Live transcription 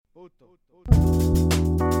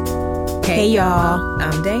Hey y'all,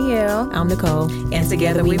 I'm Danielle. I'm Nicole, and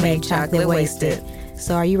together we make Chocolate Wasted.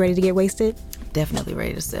 So are you ready to get wasted? Definitely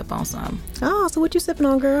ready to sip on some. Oh, so what you sipping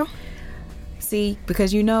on, girl? See,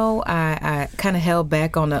 because I kind of held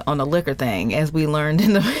back on the liquor thing, as we learned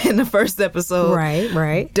in the first episode.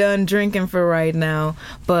 Right. Done drinking for right now,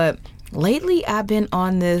 but lately I've been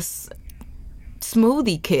on this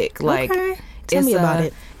smoothie kick. Like, okay. Tell me about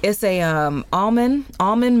it. It's a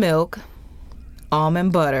almond milk,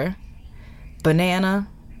 almond butter, banana.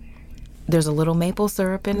 There's a little maple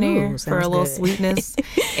syrup in there for a little sweetness,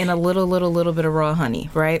 and a little bit of raw honey,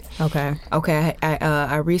 right? Okay.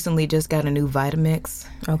 I recently just got a new Vitamix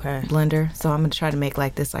blender, so I'm gonna try to make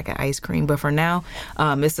like an ice cream. But for now,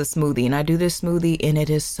 it's a smoothie, and I do this smoothie, and it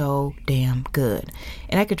is so damn good.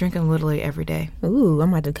 And I could drink them literally every day. Ooh, I'm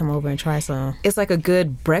about to come over and try some. It's like a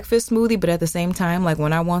good breakfast smoothie, but at the same time, like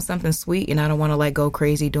when I want something sweet and I don't want to like go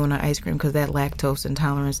crazy doing an ice cream because that lactose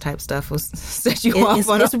intolerance type stuff will set you off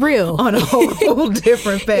it's real. On a whole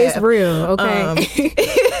different path. It's real, okay?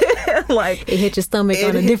 Like it hit your stomach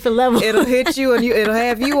on a different level. It'll hit you and it'll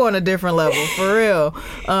have you on a different level, for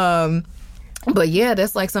real. But yeah,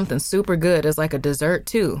 that's like something super good. It's like a dessert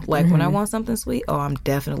too. Like when I want something sweet, I'm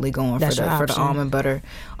definitely going for the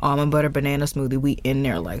almond butter banana smoothie. We in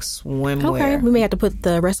there like swimwear. Okay, we may have to put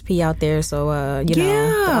the recipe out there so the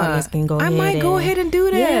audience can go ahead. I might go ahead and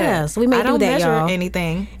do that. Yeah, so we may do that, y'all. I don't measure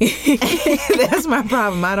anything. That's my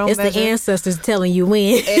problem. I don't. It's measure. the ancestors telling you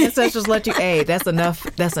when. Ancestors let you. Hey, that's enough.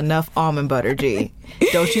 That's enough almond butter, G.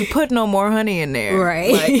 Don't you put no more honey in there,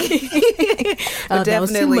 right? But that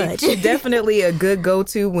was too much. Definitely a good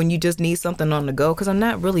go-to when you just need something on the go, because I'm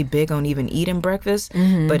not really big on even eating breakfast,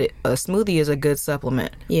 but a smoothie is a good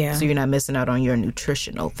supplement. Yeah, so you're not missing out on your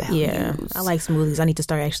nutritional values. Yeah, I like smoothies. I need to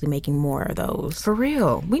start actually making more of those. For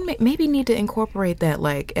real. We maybe need to incorporate that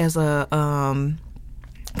like as a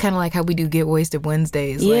kind of like how we do Get Wasted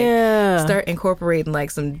Wednesdays. Yeah. Like start incorporating like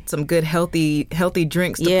some good healthy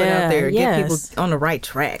drinks to put out there. Get people on the right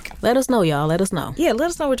track. Let us know, y'all. Let us know. Yeah, let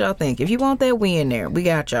us know what y'all think. If you want that, we in there. We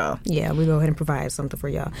got y'all. Yeah, we go ahead and provide something for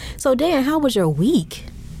y'all. So, Dan, how was your week?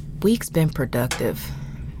 Week's been productive.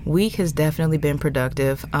 Week has definitely been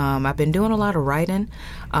productive. I've been doing a lot of writing,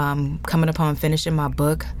 coming upon finishing my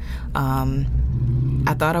book.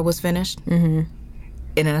 I thought I was finished.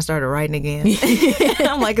 And then I started writing again.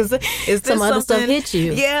 I'm like, is this some other stuff hit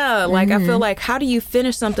you? Yeah, like I feel like, how do you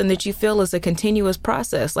finish something that you feel is a continuous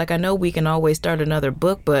process? Like I know we can always start another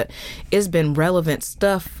book, but it's been relevant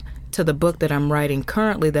stuff to the book that I'm writing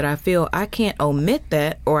currently that I feel I can't omit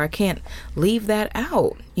that, or I can't leave that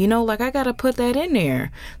out. You know, like I got to put that in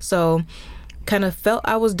there. So kind of felt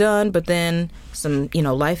I was done, but then some,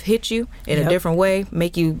 life hit you in a different way,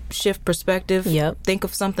 make you shift perspective, think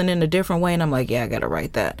of something in a different way, and I'm like, yeah, I gotta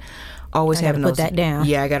write that. Always having those. Put that down.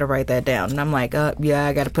 Yeah, I gotta write that down, and I'm like, yeah,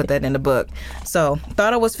 I gotta put that in the book. So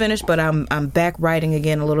thought I was finished, but I'm back writing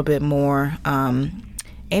again a little bit more.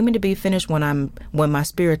 Aiming to be finished when my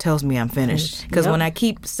spirit tells me I'm finished, because when I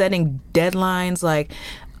keep setting deadlines, like.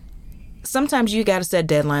 Sometimes you got to set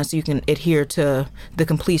deadlines so you can adhere to the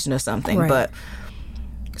completion of something. Right. But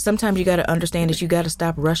sometimes you got to understand that you got to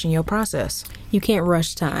stop rushing your process. You can't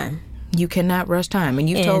rush time. You cannot rush time. And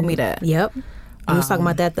you told me that. Yep. I was talking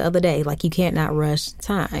about that the other day. Like, you can't not rush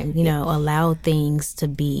time. Allow things to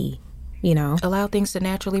be, Allow things to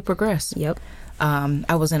naturally progress. Yep.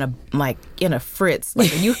 I was in a fritz.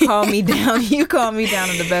 Like, you call me down. You call me down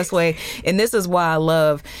in the best way. And this is why I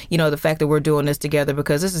love, the fact that we're doing this together,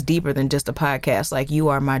 because this is deeper than just a podcast. Like, you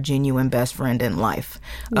are my genuine best friend in life.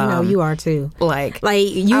 You are too. Like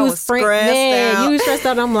you I was stressed out. You were stressed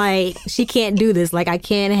out. I'm like, she can't do this. Like, I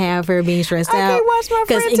can't have her being stressed out. I can't watch my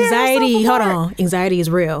friend because anxiety is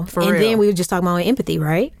real. And then we were just talking about empathy,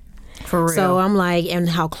 right? For real. So I'm like, and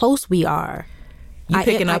how close we are. I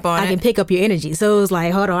can pick up your energy. So it was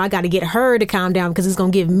like, hold on, I got to get her to calm down because it's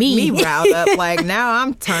going to give me riled up. Like, now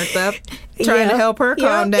I'm turned up trying to help her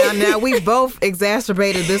calm down. Now we both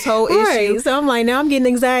exacerbated this whole issue. Right. So I'm like, now I'm getting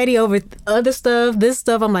anxiety over other stuff, this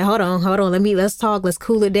stuff. I'm like, hold on. Let's talk. Let's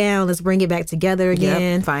cool it down. Let's bring it back together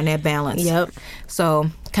again. Yep. Find that balance. Yep. So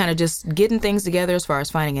kind of just getting things together as far as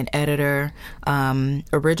finding an editor.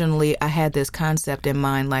 Originally, I had this concept in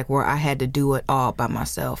mind, like where I had to do it all by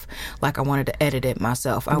myself. Like I wanted to edit it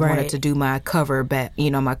myself. I wanted to do my cover back,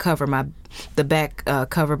 the back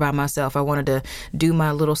cover by myself. I wanted to do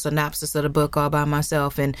my little synopsis of the book all by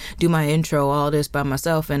myself and do my intro, all this by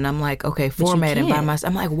myself. And I'm like, okay, formatting by myself.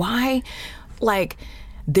 I'm like, why? Like,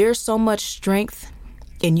 there's so much strength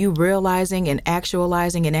in you realizing and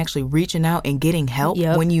actualizing and actually reaching out and getting help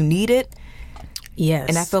when you need it. Yes.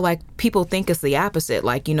 And I feel like people think it's the opposite.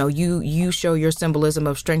 Like, you know, you show your symbolism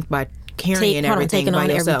of strength by carrying everything taking by on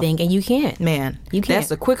yourself. everything, and you can't. Man, You can't. that's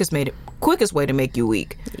the quickest way to make you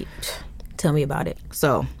weak. Tell me about it.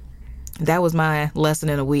 So that was my lesson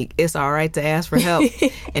in a week. It's all right to ask for help,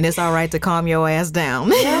 and it's all right to calm your ass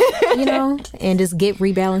down. You know, and just get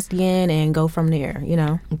rebalanced again and go from there, you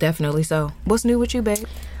know. Definitely so. What's new with you, babe?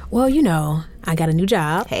 Well, you know, I got a new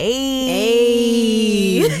job.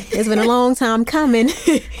 Hey. It's been a long time coming,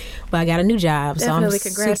 but I got a new job. Definitely so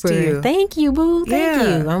I'm congrats super, to you. Thank you, boo. Thank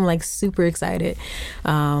Yeah. you. I'm like super excited.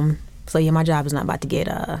 So yeah, my job is not about to get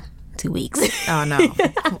 2 weeks. Oh, no.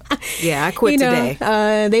 Yeah, I quit You know,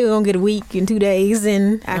 today. they were gonna get a week in 2 days,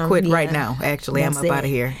 and I quit yeah, right now, actually. I'm that's up out it.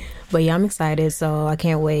 of here. But yeah, I'm excited, so I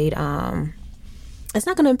can't wait. It's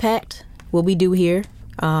not gonna impact what we do here.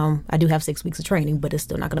 I do have 6 weeks of training, but it's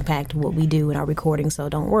still not gonna impact what we do in our recording. So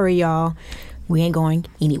don't worry, y'all. We ain't going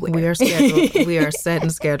anywhere. We are scheduled. We are set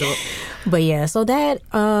and scheduled. But yeah, so that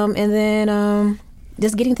and then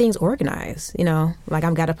just getting things organized. You know, like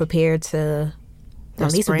I've got to prepare to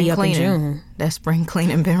at least Spring be up in cleaning. June. That spring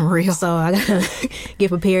cleaning been real. So I gotta get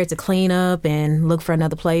prepared to clean up and look for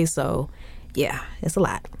another place. So yeah, it's a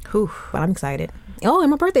lot. Whew. But I'm excited. Oh,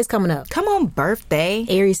 and my birthday's coming up. Come on, birthday.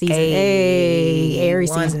 Aries season. Hey,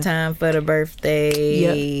 Aries One season. time for the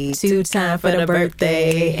birthday. Yep. 2 time for the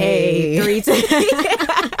birthday. Hey, 3 times.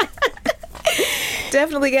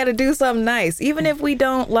 Definitely got to do something nice. Even if we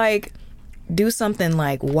don't like do something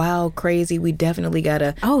like wild, crazy, we definitely got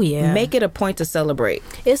to Oh, yeah. make it a point to celebrate.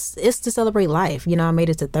 It's to celebrate life. You know, I made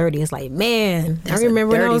it to 30. It's like, man, That's I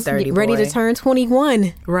remember when I a was dirty ready boy. to turn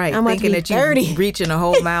 21. Right. I'm about Thinking to be that 30. you reaching a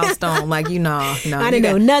whole milestone. Like, no. I you didn't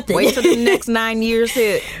know got- nothing. Wait till the next 9 years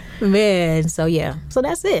hit. Man, so yeah. So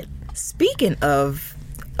that's it. Speaking of,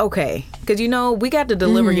 okay, because you know we got to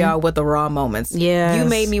deliver y'all with the raw moments. Yes. You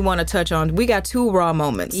made me want to touch on. We got 2 raw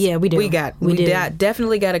moments. Yeah, we do. We do.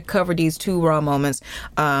 definitely got to cover these 2 raw moments.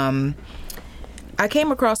 I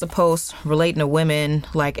came across a post relating to women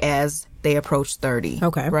like as they approach 30.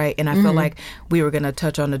 Okay. Right, and I feel like we were gonna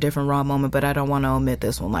touch on a different raw moment, but I don't want to omit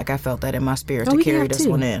this one. Like I felt that in my spirit to we carry have this to.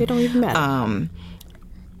 one in. It don't even matter.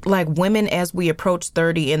 Like women as we approach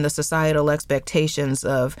 30 in the societal expectations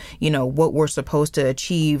of, you know, what we're supposed to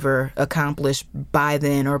achieve or accomplish by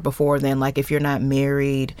then or before then. Like if you're not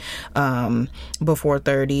married before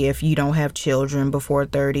 30, if you don't have children before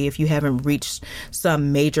 30, if you haven't reached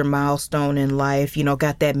some major milestone in life, you know,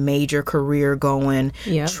 got that major career going,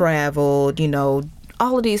 Yeah. traveled, you know,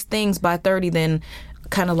 all of these things by 30, then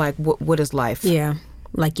kind of like what is life? Yeah.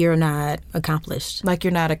 Like you're not accomplished. Like you're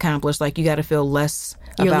not accomplished. Like you got to feel less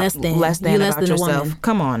You're about less than. you're less than about a yourself. woman.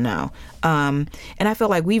 Come on now. And I feel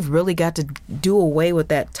like we've really got to do away with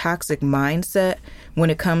that toxic mindset when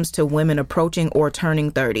it comes to women approaching or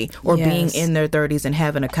turning 30 or being Yes. in their 30s and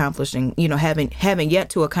having yet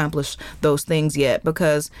to accomplish those things yet,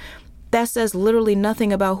 because that says literally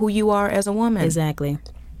nothing about who you are as a woman. Exactly.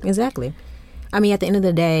 I mean, at the end of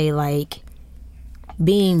the day, like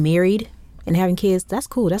being married and having kids, that's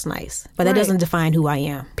cool. That's nice. But that Right. doesn't define who I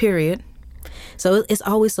am. Period. So it's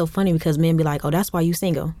always so funny because men be like, oh, that's why you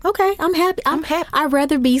single. Okay, I'm happy. I'm happy. I'd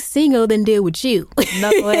rather be single than deal with you.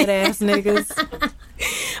 Knucklehead ass niggas.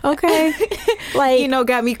 Okay. Like, You know,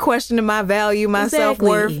 got me questioning my value, my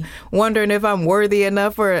self-worth, Exactly. wondering if I'm worthy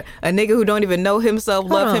enough for a nigga who don't even know himself,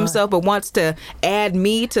 love Huh. himself, but wants to add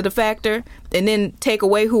me to the factor and then take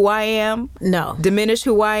away who I am, no. diminish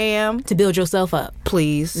who I am. To build yourself up.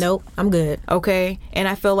 Please. Nope, I'm good. Okay. And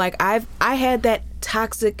I feel like I had that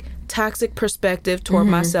toxic perspective toward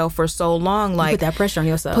myself for so long. Like Put that pressure on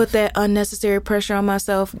yourself. put that unnecessary pressure on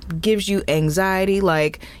myself, gives you anxiety,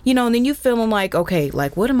 like, you know, and then you feeling like, okay,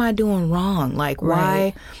 like what am I doing wrong? Like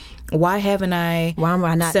Right. why haven't I Why am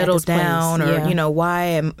I not at settled this place? down, or Yeah.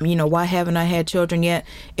 why haven't I had children yet?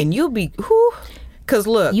 And you'll be because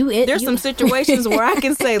look, there's some situations where I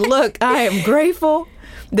can say, look, I am grateful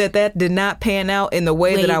that did not pan out in the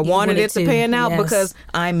way that I you wanted wanted it to to. pan out, Yes. because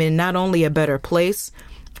I'm in not only a better place,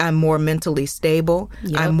 I'm more mentally stable.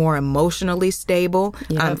 Yep. I'm more emotionally stable.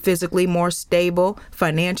 Yep. I'm physically more stable,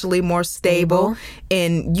 financially more stable.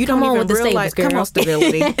 And you Come don't on even with the realize, statements, come on, girl.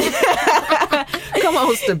 stability. Come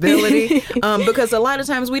on, stability. Because a lot of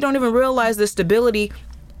times we don't even realize the stability,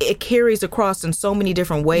 it carries across in so many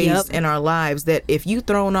different ways Yep. in our lives, that if you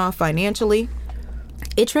thrown off financially,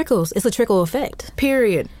 It trickles. It's a trickle effect.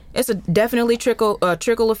 period. It's a definitely trickle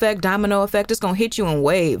effect, domino effect. It's gonna hit you in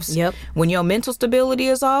waves. Yep. When your mental stability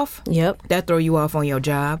is off, Yep. that throw you off on your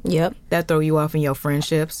job. Yep. That throw you off in your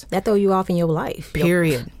friendships. That throw you off in your life.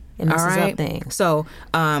 Period. It messes All right. up things. So,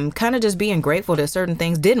 kind of just being grateful that certain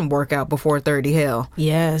things didn't work out before 30. Hell.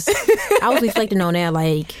 Yes. I was reflecting on that,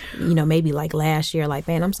 like, maybe like last year, like,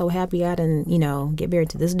 man, I'm so happy I didn't, get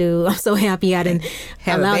married to this dude. I'm so happy I didn't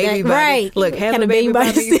Have allow a baby that. by Right. Look, have a baby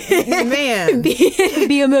by man.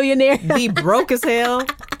 Be a millionaire. Be broke as hell.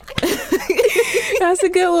 That's a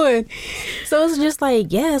good one. So it's just like,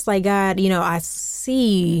 yes, like, God, I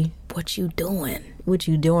see what you doing,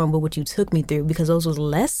 but what you took me through, because those was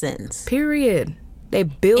lessons. Period. They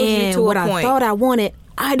build you And to what a point. I thought I wanted,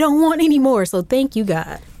 I don't want anymore. So thank you,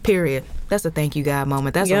 God. Period. That's a thank you, God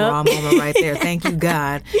moment. That's Yep. a raw moment right there. Thank you,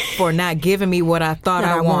 God, for not giving me what I thought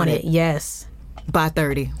I wanted Yes. by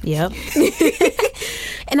 30. Yep.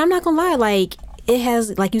 And I'm not gonna lie, like, it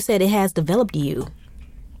has, like you said, it has developed you.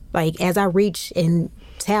 Like, as I reach and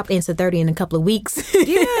tap into 30 in a couple of weeks.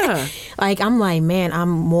 Yeah. Like, I'm like, man, I'm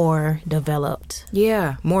more developed.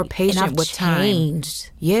 Yeah. More And patient I've with time.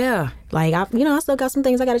 changed. Yeah. Like, I still got some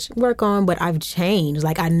things I got to work on, but I've changed.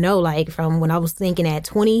 Like, I know, like, from when I was thinking at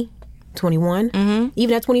 20, 21,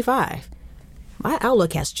 even at 25, my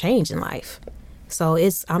outlook has changed in life. So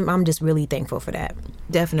I'm just really thankful for that.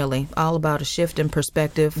 Definitely. All about a shift in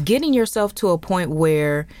perspective. Getting yourself to a point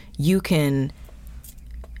where you can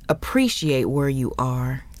appreciate where you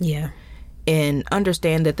are. Yeah. And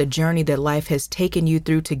understand that the journey that life has taken you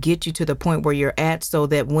through to get you to the point where you're at, so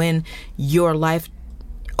that when your life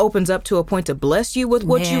opens up to a point to bless you with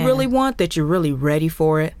what you Man. really want, that you're really ready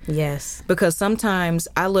for it. Yes. Because sometimes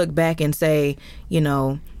I look back and say,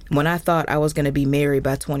 when I thought I was going to be married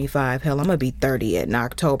by 25, hell, I'm going to be 30 in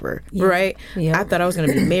October, right? Yep. I thought I was going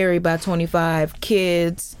to be married by 25,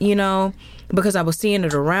 kids, because I was seeing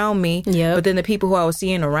it around me. Yep. But then the people who I was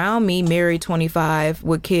seeing around me, married 25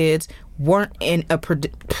 with kids, weren't in a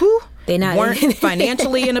weren't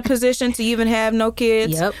financially in a position to even have no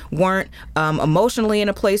kids. Yep. Weren't emotionally in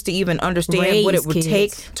a place to even understand what it would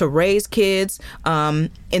take to raise kids, and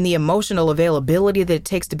the emotional availability that it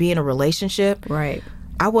takes to be in a relationship. Right.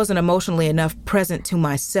 I wasn't emotionally enough present to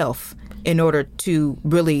myself in order to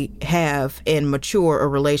really have and mature a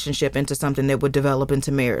relationship into something that would develop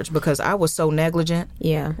into marriage, because I was so negligent.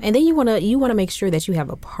 Yeah. And then you want to make sure that you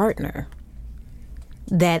have a partner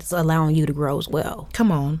that's allowing you to grow as well.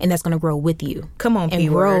 Come on. And that's going to grow with you. Come on, and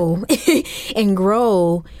grow and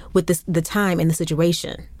grow with the time and the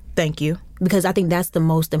situation. Thank you. Because I think that's the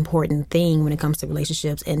most important thing when it comes to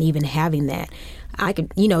relationships, and even having that. I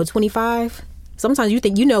could, 25, sometimes you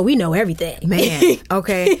think we know everything. Man,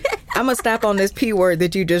 okay. I'm going to stop on this P word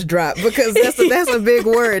that you just dropped, because that's a big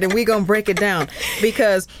word, and we're going to break it down.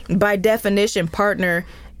 Because by definition, partner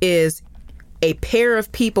is a pair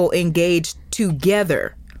of people engaged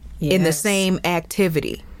together in the same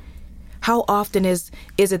activity. How often is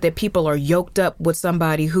it that people are yoked up with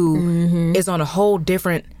somebody who is on a whole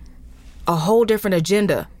different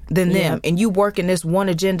agenda than them, and you working this one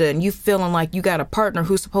agenda, and you feeling like you got a partner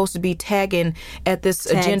who's supposed to be tagging at this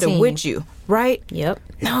agenda team with you, right? Yep.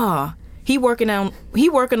 Nah, he working on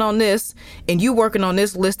this, and you working on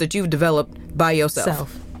this list that you've developed by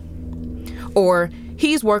yourself. Or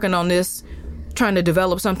he's working on this, trying to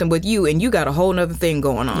develop something with you, and you got a whole nother thing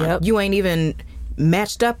going on. Yep. You ain't even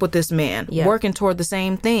matched up with this man, working toward the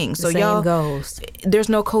same thing. So same goals. There's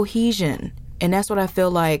no cohesion, and that's what I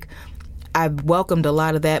feel like. I've welcomed a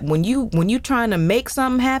lot of that when you trying to make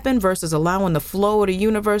something happen versus allowing the flow of the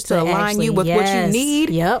universe to align you with what you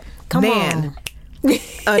need. Yep. Come on.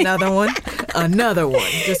 Another one.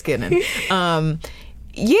 Just kidding.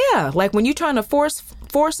 Yeah, like when you're trying to force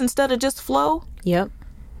instead of just flow. Yep.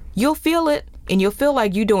 You'll feel it, and you'll feel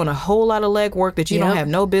like you're doing a whole lot of legwork that you don't have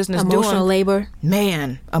no business doing. Emotional labor.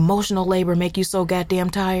 Man, emotional labor make you so goddamn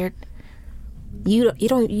tired. You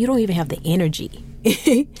don't even have the energy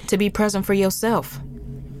to be present for yourself.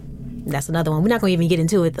 That's another one. We're not going to even get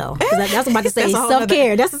into it, though. That's what I'm about to say.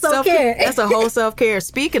 Self-care. That's a self-care. That's a whole self-care.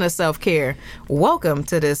 Speaking of self-care, welcome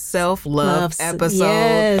to this self-love episode.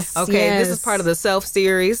 Yes. Okay, this is part of the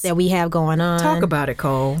self-series that we have going on. Talk about it,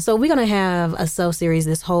 Cole. So we're going to have a self-series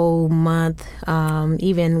this whole month,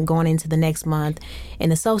 even going into the next month.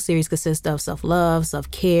 And the self-series consists of self-love,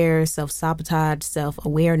 self-care, self-sabotage,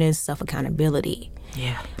 self-awareness, self-accountability.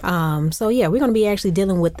 Yeah. So we're going to be actually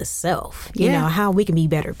dealing with the self, you know, how we can be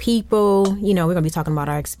better people. We're going to be talking about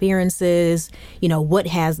our experiences, what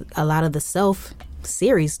has a lot of the self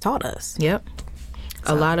series taught us. Yep.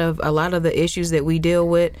 So. A lot of the issues that we deal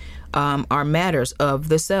with are matters of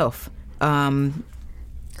the self.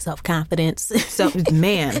 Self-confidence.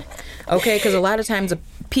 Man. Okay, because a lot of times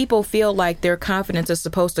people feel like their confidence is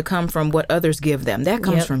supposed to come from what others give them. That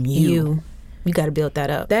comes from you. You got to build that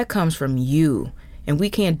up. That comes from you. and we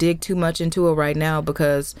can't dig too much into it right now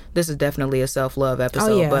because this is definitely a self-love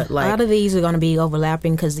episode. Oh yeah, but like, a lot of these are going to be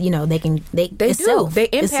overlapping because they they do. They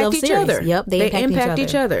impact each other. Yep, they impact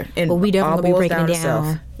each other. And but we definitely going to be breaking it self.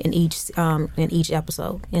 down in each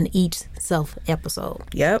episode, in each self episode.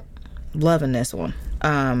 Yep, loving this one.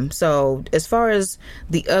 So as far as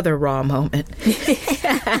the other raw moment,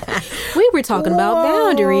 we were talking about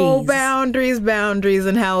boundaries,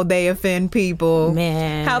 and how they offend people.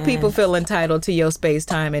 Man, how people feel entitled to your space,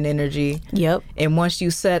 time, and energy. Yep. And once you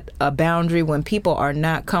set a boundary, when people are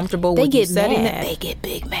not comfortable with you setting it, they get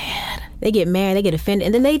big mad. They get mad. They get offended,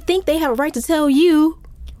 and then they think they have a right to tell you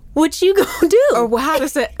what you gonna do or how to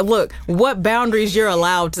set. Look, what boundaries you're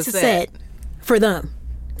allowed to set for them.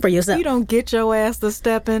 For yourself. You don't get your ass to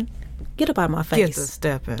stepping. Get up out of my face. Get the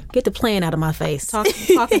stepping. Get the plan out of my face.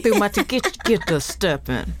 Talking through my get the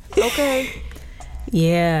stepping. Okay.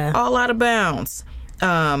 Yeah. All out of bounds.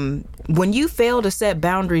 When you fail to set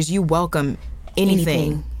boundaries, you welcome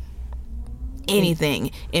anything.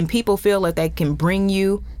 And people feel like they can bring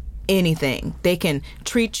you anything. They can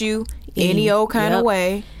treat you any old kind of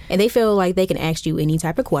way. And they feel like they can ask you any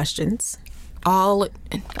type of questions. All up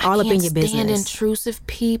in your business. Intrusive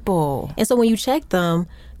people. And so when you check them,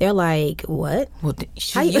 they're like, "What? Well,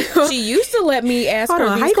 she used to let me ask her.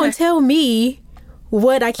 How you gonna tell me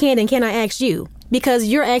what I can and cannot ask you? Because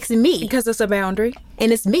you're asking me. Because it's a boundary,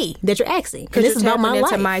 and it's me that you're asking. Because this is about my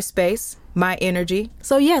life, my space, my energy.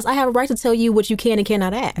 So yes, I have a right to tell you what you can and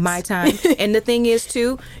cannot ask. My time. And the thing is,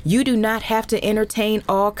 too, you do not have to entertain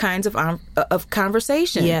all kinds of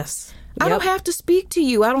conversation. Yes. I don't have to speak to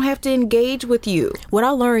you. I don't have to engage with you. What I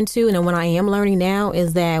learned too, and what I am learning now,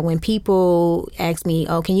 is that when people ask me,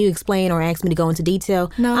 "Oh, can you explain?" or ask me to go into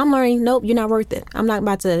detail, no, I'm learning. Nope, you're not worth it. I'm not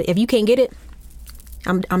about to. If you can't get it,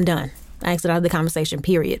 I'm done. I exit out of the conversation.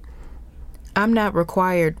 Period. I'm not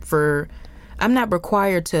required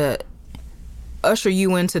to usher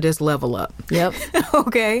you into this level up. Yep.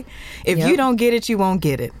 Okay. If you don't get it, you won't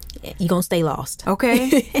get it. You're going to stay lost.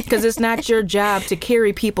 Okay? Because it's not your job to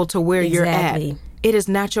carry people to where you're at. It is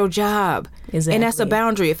not your job. Exactly. And that's a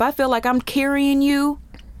boundary. If I feel like I'm carrying you,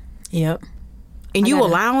 yep, and you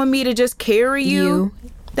allowing me to just carry you,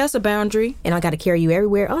 that's a boundary. And I got to carry you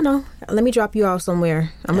everywhere. Oh, no. Let me drop you off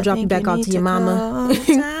somewhere. I'm going to drop you back off to your mama.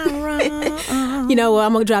 You know what?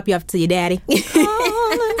 I'm going to drop you off to your daddy.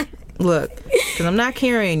 Look, because I'm not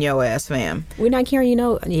carrying your ass, fam. We're not carrying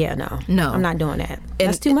no. I'm not doing that.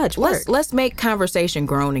 That's too much work. Let's make conversation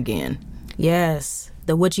grown again. Yes,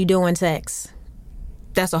 the what you doing text.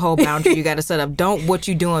 That's a whole boundary you got to set up. Don't what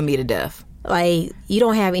you doing me to death. Like, you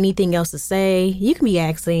don't have anything else to say. You can be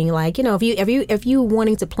asking, like, if you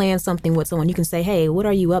wanting to plan something with someone, you can say, "Hey, what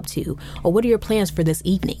are you up to?" Or "What are your plans for this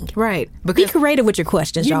evening?" Right. Be creative with your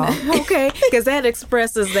questions, y'all. Okay, because that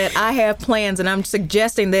expresses that I have plans, and I'm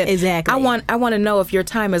suggesting that exactly. I want to know if your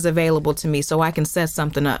time is available to me, so I can set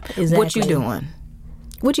something up. Exactly. What you doing?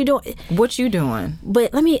 What you doing? What you doing?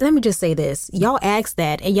 But let me just say this: y'all ask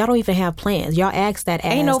that, and y'all don't even have plans. Y'all ask that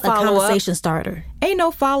as a conversation starter. Ain't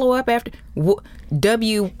no follow up after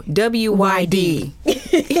WYD.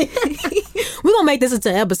 We're gonna make this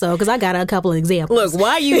into an episode because I got a couple of examples. Look,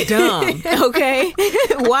 why you dumb? Okay,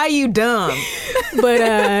 why you dumb? But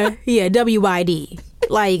yeah, WYD.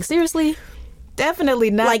 Like, seriously,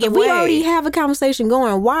 definitely not. Like, if we already have a conversation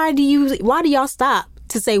going, why do y'all stop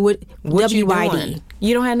to say what WYD?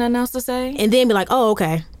 You don't have nothing else to say? And then be like, "Oh,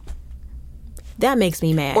 okay." That makes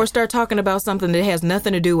me mad. Or start talking about something that has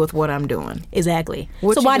nothing to do with what I'm doing. Exactly.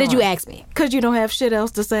 So why did you ask me? Because you don't have shit else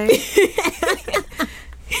to say.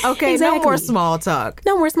 Okay, exactly. No more small talk.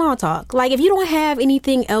 No more small talk. Like, if you don't have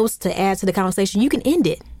anything else to add to the conversation, you can end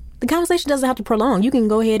it. The conversation doesn't have to prolong. You can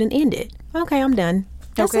go ahead and end it. Okay, I'm done.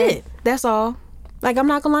 That's it. That's all. Like, I'm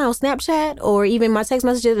not gonna lie, on Snapchat or even my text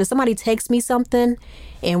messages, if somebody texts me something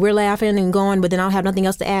and we're laughing and going, but then I don't have nothing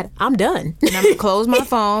else to add, I'm done. And I'm gonna close my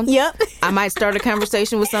phone. Yep. I might start a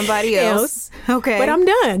conversation with somebody else. Okay. But I'm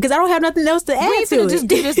done because I don't have nothing else to add we to it. Just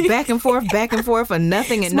do this back and forth for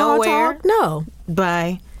nothing and small nowhere. Talk? No.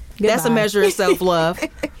 Bye. That's a measure of self-love.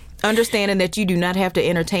 Understanding that you do not have to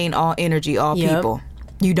entertain all energy, all people.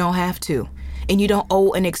 You don't have to. And you don't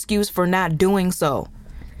owe an excuse for not doing so.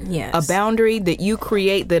 Yes. A boundary that you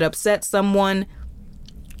create that upsets someone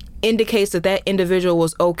indicates that individual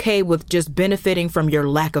was okay with just benefiting from your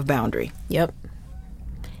lack of boundary. Yep.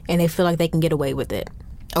 And they feel like they can get away with it.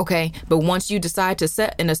 Okay, but once you decide to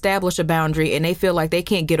set and establish a boundary and they feel like they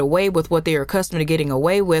can't get away with what they're accustomed to getting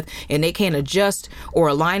away with and they can't adjust or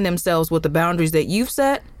align themselves with the boundaries that you've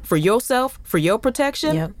set for yourself, for your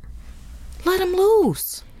protection, let them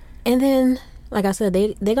loose. And then like I said,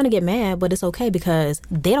 they're going to get mad, but it's okay because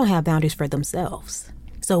they don't have boundaries for themselves.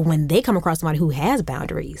 So when they come across somebody who has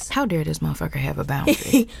boundaries. How dare this motherfucker have a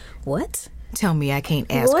boundary? What? Tell me I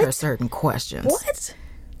can't ask What? her certain questions. What?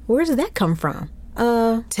 Where does that come from?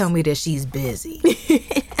 Tell me that she's busy.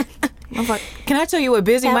 I'm like, can I tell you what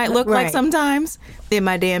busy might look like Right. sometimes? In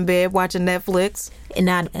my damn bed watching Netflix. And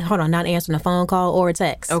not answering a phone call or a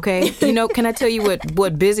text. Okay. You know, can I tell you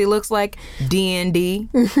what busy looks like?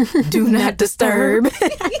 DND. Do not disturb.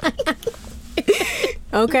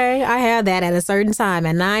 Okay, I have that at a certain time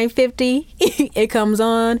at 9:50. It comes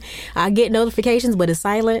on. I get notifications, but it's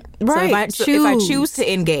silent. Right. So if I choose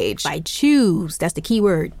to engage. if I choose, that's the key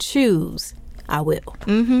word. Choose. I will.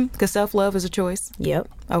 Because self-love is a choice. Yep.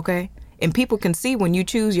 Okay. And people can see when you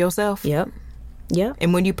choose yourself. Yep. Yep.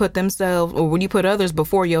 And when you put themselves or when you put others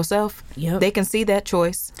before yourself, Yep. they can see that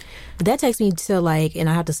choice. But that takes me to and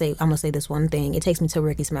I have to say, I'm going to say this one thing. It takes me to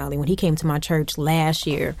Ricky Smiley. When he came to my church last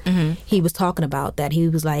year, he was talking about that. He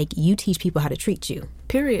was like, you teach people how to treat you.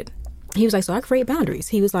 Period. He was like, so I create boundaries.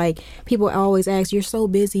 He was like, people always ask, you're so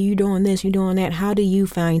busy, you doing this, you doing that. How do you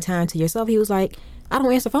find time to yourself? He was like, I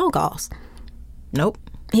don't answer phone calls. Nope.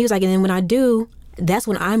 He was like, and then when I do, that's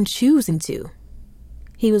when I'm choosing to.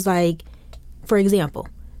 He was like, for example,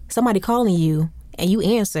 somebody calling you and you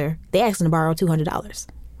answer, they asking to borrow $200.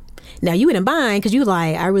 Now you in a bind because you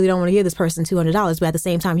like, I really don't want to give this person $200, but at the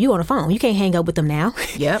same time you on the phone, you can't hang up with them now.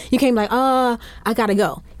 Yep. You can't be like, I gotta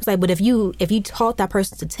go. It's like, but if you taught that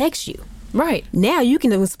person to text you, Right. now you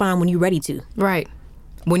can respond when you're ready to. Right.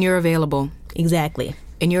 When you're available. Exactly.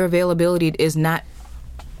 And your availability is not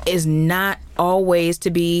always to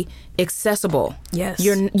be accessible. Yes.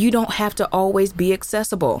 You don't have to always be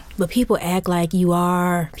accessible. But people act like you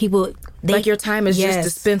are. People Like your time is Yes.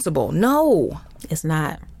 just dispensable. No. It's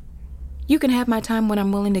not. You can have my time when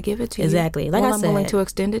I'm willing to give it to Exactly. you. Like when I I'm willing said. to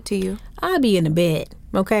extend it to you. I'll be in the bed,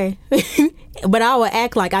 okay? But I will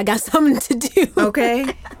act like I got something to do. Okay.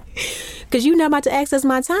 Because you're not about to access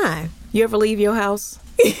my time. You ever leave your house?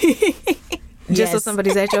 Just so Yes.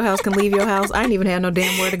 somebody's at your house can leave your house. I didn't even have no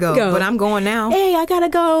damn where to go. Go. But I'm going now. Hey, I gotta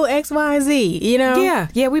go X, Y, Z. You know?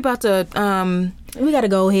 Yeah. We about to We gotta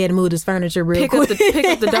go ahead and move this furniture real quick. pick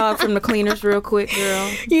up the dog from the cleaners real quick,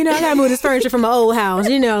 girl. You know, I gotta move this furniture from my old house.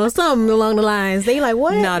 You know, something along the lines. They like,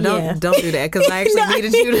 what? No, Yeah. don't do that because I actually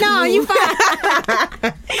needed you to No, move. you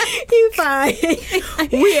fine. You fine.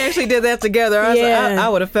 We actually did that together. I, was Yeah. like, I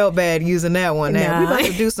would have felt bad using that one. Now we Nah. about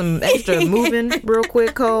to do some extra moving real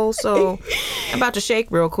quick, Cole. So I'm about to shake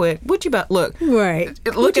real quick. What you about? Look, Right.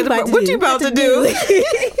 look at what you about to do.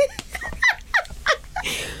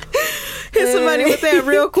 Hit somebody with that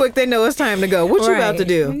real quick. They know it's time to go. What you about to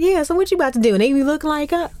do? Yeah, so what you about to do? And they look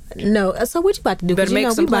like, no. So what you about to do? 'Cause Better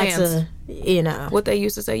make some we about plans. to, What they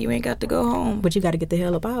used to say, you ain't got to go home. but you got to get the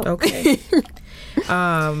hell up out. Okay.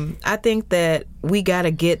 I think that we got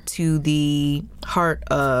to get to the heart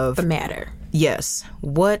of The matter. yes.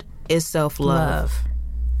 What is self-love Love.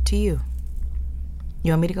 to you?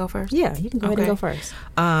 You want me to go first? Yeah, you can go ahead and Okay. go first.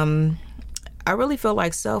 I really feel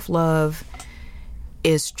like self-love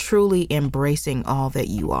is truly embracing all that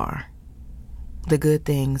you are. The good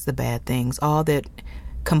things, the bad things, all that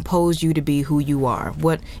compose you to be who you are.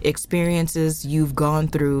 What experiences you've gone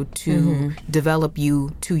through to develop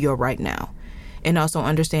you to your right now. And also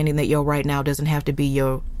understanding that your right now doesn't have to be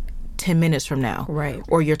your 10 minutes from now. Right.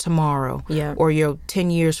 Or your tomorrow. Yeah. Or your 10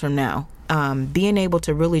 years from now. Being able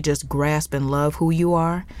to really just grasp and love who you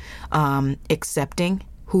are, accepting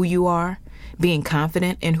who you are, being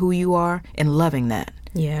confident in who you are, and loving that.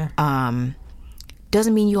 Yeah.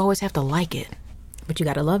 Doesn't mean you always have to like it. But you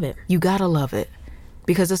got to love it. You gotta love it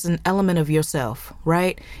because it's an element of yourself,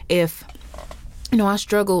 right? If I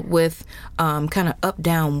struggled with kind of up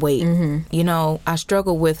down weight. I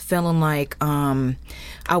struggled with feeling like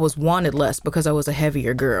I was wanted less because I was a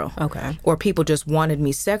heavier girl. Okay. Or people just wanted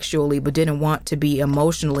me sexually but didn't want to be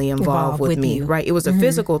emotionally involved with me, you. right? It was a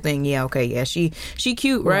physical thing. Yeah, okay, yeah, she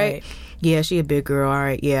cute, right? Right. Yeah, she a big girl. All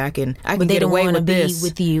right, yeah, I can But they get didn't away want to with be this.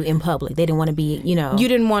 with you in public. They didn't want to be, You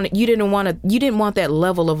didn't want that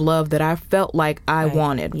level of love that I felt like I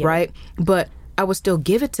wanted, yeah. right? But I would still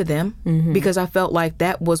give it to them because I felt like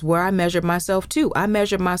that was where I measured myself too. I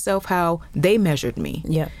measured myself how they measured me.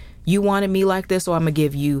 Yeah. You wanted me like this, so I'm gonna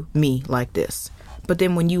give you me like this. But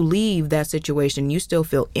then when you leave that situation, you still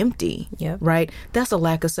feel empty, Yep. right? That's a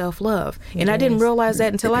lack of self-love. And I didn't realize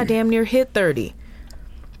that until I damn near hit 30.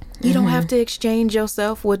 You don't have to exchange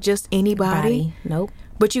yourself with just anybody. Body. Nope.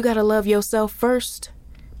 But you got to love yourself first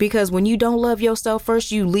Because when you don't love yourself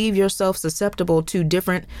first, you leave yourself susceptible to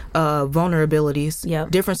different vulnerabilities,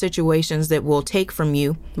 different situations that will take from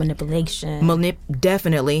you. Manipulation.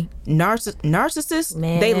 Definitely. Narcissists,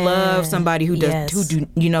 Man. they love somebody who does,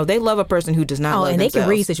 they love a person who does not love and themselves. they can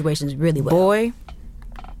read situations really well. Boy.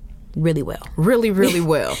 Really well. Really, really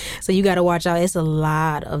well. So you got to watch out. It's a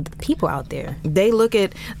lot of people out there. They look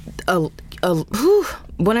at,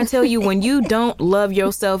 when I tell you, when you don't love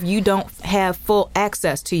yourself, you don't have full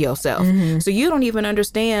access to yourself. Mm-hmm. So you don't even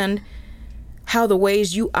understand how the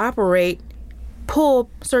ways you operate pull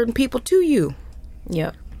certain people to you.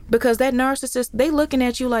 Yep. Because that narcissist, they looking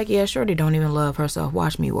at you like, yeah, Shorty don't even love herself.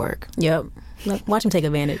 Watch me work. Yep. Watch him take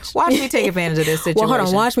advantage. Watch me take advantage of this situation. Well, hold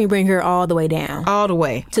on. Watch me bring her all the way down. All the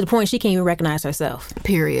way. To the point she can't even recognize herself.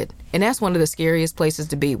 Period. And that's one of the scariest places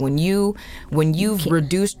to be. When you've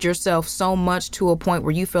reduced yourself so much to a point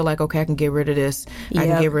where you feel like, okay, I can get rid of this. I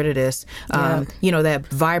can get rid of this. That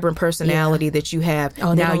vibrant personality that you have.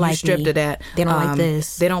 Oh, now you like stripped of that. They don't like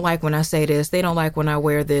this. They don't like when I say this. They don't like when I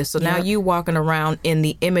wear this. So now you walking around in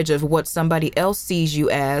the image of what somebody else sees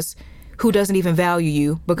you as, who doesn't even value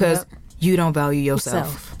you because you don't value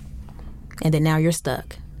yourself. And then now you're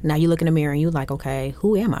stuck. Now you look in the mirror and you're like, okay,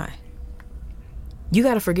 who am I? You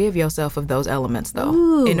got to forgive yourself of those elements, though.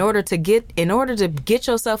 Ooh. In order to get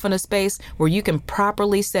yourself in a space where you can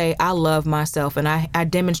properly say, I love myself and I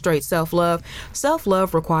demonstrate self-love.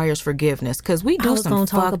 Self-love requires forgiveness because we do some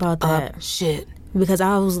fucked about that up shit. Because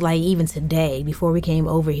I was like, even today, before we came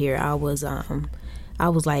over here, I was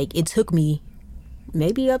like, it took me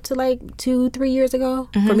maybe up to like 2-3 years ago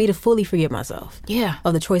for me to fully forgive myself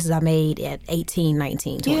of the choices I made at 18,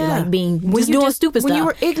 19, 20, like doing stupid stuff when you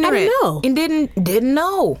were ignorant. I didn't know and didn't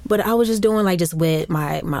know, but I was just doing like just with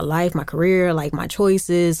my life, my career, like my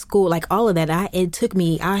choices, school, like all of that. I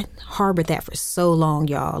harbored that for so long,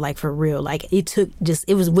 y'all, like for real. Like it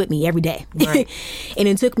was with me every day, right? And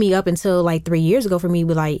it took me up until like 3 years ago for me to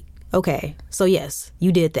be like, okay, so yes,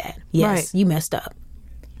 you did that, yes, you messed up.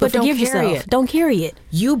 But don't forgive carry yourself. it. Don't carry it.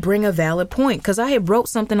 You bring a valid point because I had wrote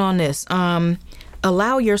something on this.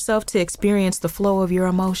 Allow yourself to experience the flow of your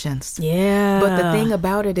emotions. Yeah. But the thing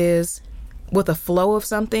about it is, with a flow of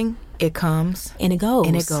something, it comes and it goes.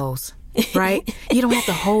 And it goes. Right? You don't have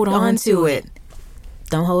to hold on to it.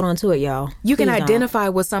 Don't hold on to it, y'all. You can identify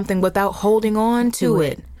with something without holding on to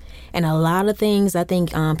it. And a lot of things I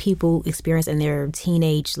think people experience in their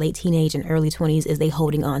late teenage and early 20s is they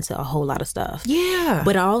holding on to a whole lot of stuff. Yeah.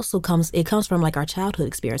 But it comes from like our childhood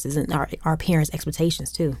experiences and our parents' expectations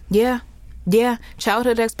too. Yeah. Yeah.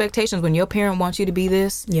 Childhood expectations when your parent wants you to be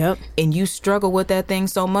this. Yep. And you struggle with that thing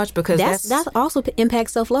so much because that also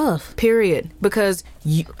impacts self-love. Period. Because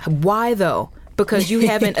why though? Because you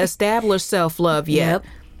haven't established self-love yet. Yep.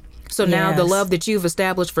 So now the love that you've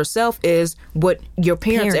established for self is what your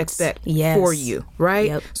parents expect for you, right?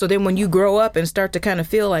 Yep. So then when you grow up and start to kind of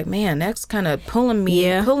feel like, man, that's kind of pulling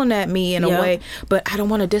at me in a way, but I don't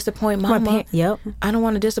want to disappoint mama. I don't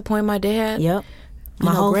want to disappoint my dad. Yep.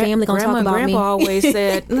 My whole family gonna talk about me. Grandma and Grandpa always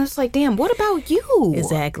said, and it's like, damn, what about you?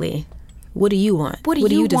 Exactly. What do you want? What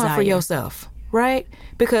do you want for yourself, right?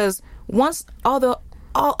 Because once all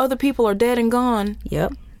other people are dead and gone,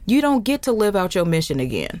 you don't get to live out your mission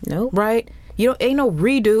again. Nope. Right? Ain't no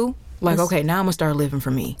redo. Like, okay, now I'm going to start living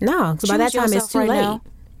for me. No, so by that time it's too late. Now.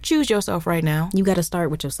 Choose yourself right now. You got to start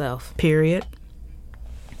with yourself. Period.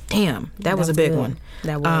 Damn, that was a big one.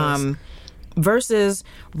 That was. Versus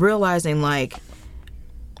realizing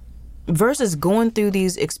versus going through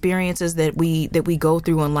these experiences that we go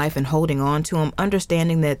through in life and holding on to them,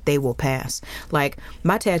 understanding that they will pass. Like,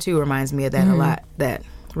 my tattoo reminds me of that a lot.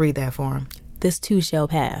 Read that for him. This too shall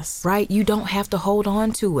pass. Right? You don't have to hold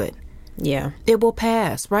on to it. Yeah. It will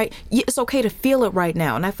pass, right? It's okay to feel it right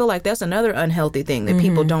now. And I feel like that's another unhealthy thing that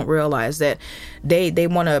people don't realize, that they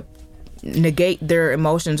want to negate their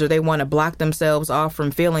emotions or they want to block themselves off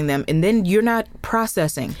from feeling them. And then you're not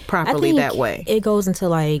processing properly that way. It goes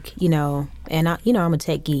into and I'm a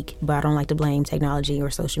tech geek, but I don't like to blame technology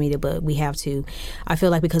or social media, but we have to. I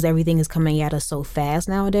feel like because everything is coming at us so fast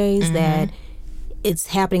nowadays that it's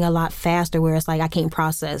happening a lot faster where it's like I can't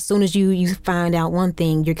process. As soon as you find out one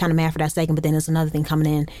thing, you're kind of mad for that second, but then there's another thing coming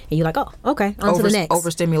in and you're like, oh, okay, on to the next.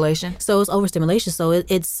 Overstimulation. So it's overstimulation. So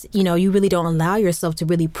it's, you really don't allow yourself to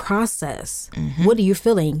really process. What are you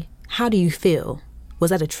feeling? How do you feel?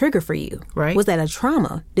 Was that a trigger for you? Right. Was that a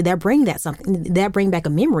trauma? Did that bring something? Did that bring back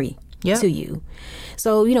a memory to you?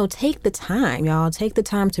 So, take the time, y'all. Take the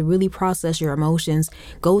time to really process your emotions.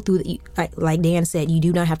 Go through, like Dan said, you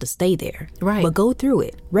do not have to stay there. Right. But go through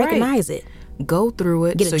it. Recognize it. Go through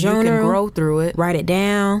it Get a so you journal, can grow through it. Write it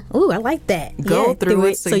down. Ooh, I like that. Go through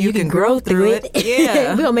it so you can grow through it.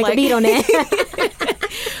 Yeah. We're going to make a beat on that.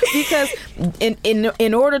 Because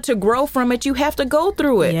in order to grow from it, you have to go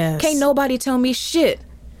through it. Yes. Can't nobody tell me shit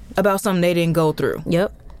about something they didn't go through.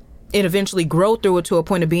 Yep. And eventually grow through it to a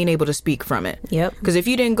point of being able to speak from it. Yep. Because if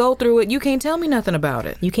you didn't go through it, you can't tell me nothing about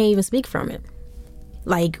it. You can't even speak from it.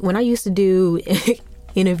 Like when I used to do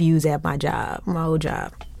interviews at my job, my old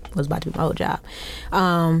job, was about to be my old job.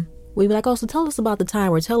 We'd be like, oh, so tell us about the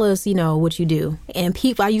time, or tell us, what you do. And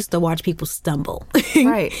I used to watch people stumble.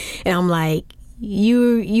 Right. And I'm like,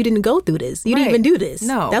 you didn't go through this. You didn't even do this.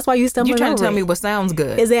 No. That's why you stumbling. You're trying to tell over me it. what sounds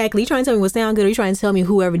good. Exactly. You're trying to tell me what sounds good, or you're trying to tell me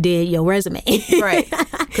whoever did your resume. Right.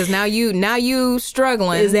 Because now you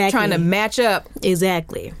struggling, Exactly. trying to match up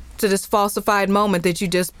Exactly. to this falsified moment that you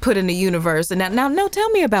just put in the universe. And now tell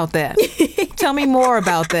me about that. Tell me more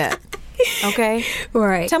about that. Okay.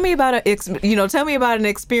 Right. Tell me about tell me about an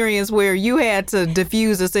experience where you had to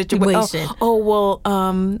diffuse a situation. Well,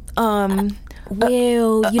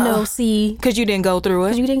 see, because you didn't go through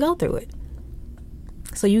it. you didn't go through it.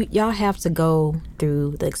 So y'all have to go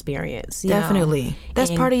through the experience. Definitely.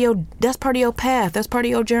 That's part of your path. That's part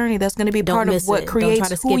of your journey. That's going to be part of what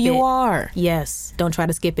creates who you are. Yes. Don't try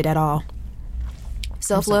to skip it at all.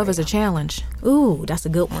 Self-love is a challenge. Ooh, that's a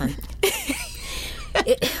good one.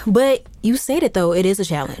 But you said it, though. It is a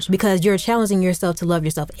challenge because you're challenging yourself to love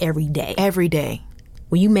yourself every day. Every day.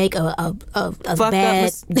 When you make a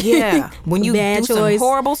bad, when you bad do choice, some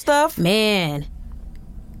horrible stuff, man.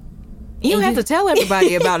 You don't have to tell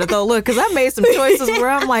everybody about it, though. Look, because I made some choices where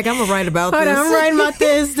I'm like, I'm going to write about this. I'm writing about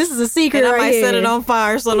this. This is a secret. And I might here. set it on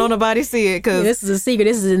fire so don't nobody see it. Because this is a secret.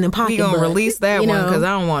 This is in the pocket. We going to release that one because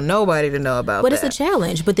I don't want nobody to know about but that. But it's a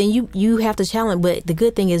challenge. But then you have to challenge. But the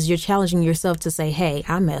good thing is you're challenging yourself to say, hey,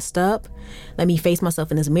 I messed up. Let me face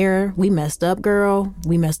myself in this mirror. We messed up, girl.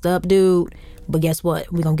 We messed up, dude. But guess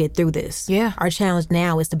what? We're going to get through this. Yeah. Our challenge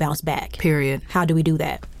now is to bounce back. Period. How do we do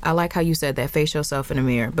that? I like how you said that. Face yourself in the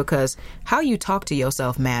mirror, because how you talk to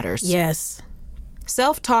yourself matters. Yes.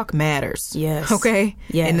 Self-talk matters. Yes. Okay?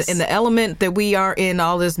 Yes. In the element that we are in,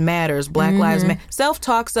 all this matters. Black Lives Matter.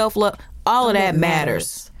 Self-talk, self-love, all of that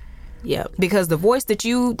matters. Yep. Because the voice that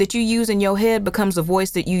you use in your head becomes the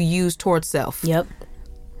voice that you use towards self. Yep.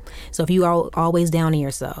 So if you are always down on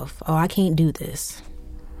yourself, oh, I can't do this.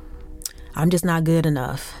 I'm just not good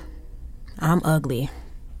enough. I'm ugly.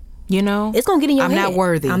 It's gonna get in your head. I'm not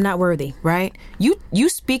worthy. I'm not worthy. Right? You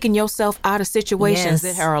speaking yourself out of situations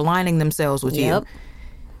Yes. that are aligning themselves with Yep.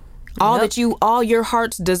 you. All your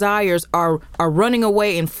heart's desires are running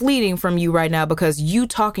away and fleeting from you right now because you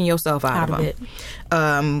talking yourself out of it.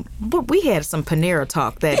 But we had some Panera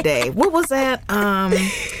talk that day. What was that?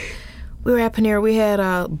 We were at Panera. We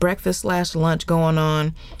had breakfast/lunch going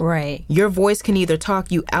on. Right. Your voice can either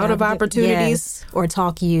talk you out of opportunities, yes. Or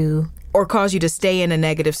talk you, or cause you to stay in a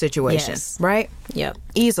negative situation. Yes. Right? Yep.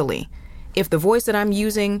 Easily. If the voice that I'm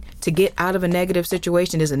using to get out of a negative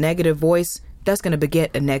situation is a negative voice, that's going to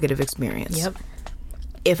beget a negative experience. Yep.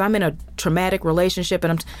 If I'm in a traumatic relationship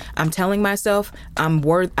and I'm telling myself I'm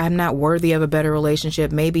not worthy of a better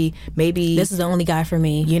relationship, maybe this is the only guy for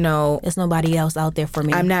me. There's nobody else out there for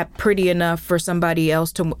me. I'm not pretty enough for somebody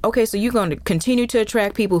else to. Okay, so you're going to continue to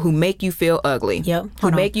attract people who make you feel ugly. Yep.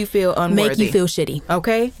 Who make you feel unworthy. Make you feel shitty.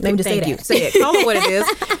 Okay. Let me just Thank say you. that. Say it. Call it what it is.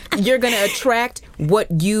 You're going to attract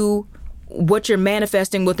what you're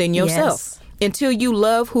manifesting within yourself. Yes. Until you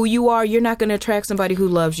love who you are, you're not going to attract somebody who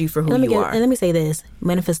loves you for who you are. And let me say this.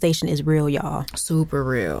 Manifestation is real, y'all. Super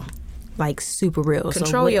real. Like, super real.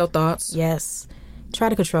 Control your thoughts. Yes. Try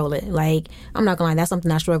to control it. Like, I'm not going to lie. That's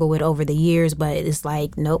something I struggle with over the years. But it's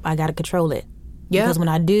like, nope, I got to control it. Yeah. Because when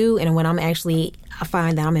I do, and when I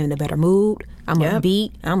find that I'm in a better mood, I'm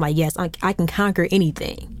upbeat, I'm like, yes, I can conquer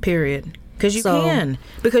anything. Period. Because you can.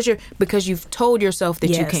 Because you've told yourself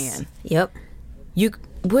that you can. Yep.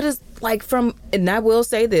 And I will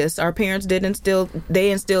say this, our parents they instilled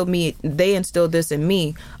this in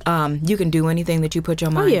me. You can do anything that you put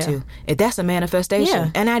your mind to. That's a manifestation.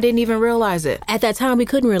 Yeah. And I didn't even realize it. At that time, we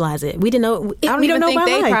couldn't realize it. We didn't know. I don't even think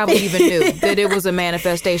they probably even knew that it was a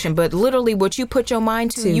manifestation. But literally what you put your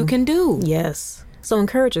mind to, you can do. Yes. So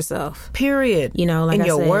encourage yourself. Period. Like in I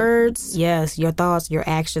your said, words. Yes, your thoughts, your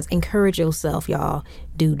actions. Encourage yourself, y'all.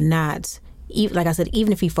 Do not. Like I said,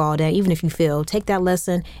 even if you fall down, even if you fail, take that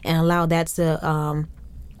lesson and allow that to,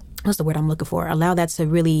 what's the word I'm looking for? Allow that to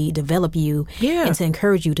really develop you and to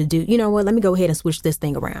encourage you to do, you know what, let me go ahead and switch this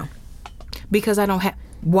thing around. Because I don't have,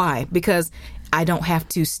 why? Because I don't have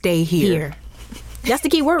to stay here. That's the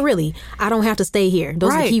key word, really. I don't have to stay here.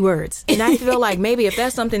 Those are the key words. And I feel like maybe if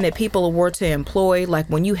that's something that people were to employ, like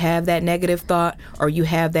when you have that negative thought or you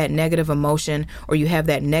have that negative emotion or you have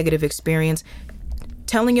that negative experience,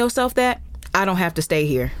 telling yourself that, I don't have to stay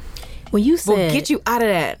here. When you said... Will get you out of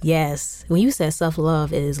that. Yes. When you said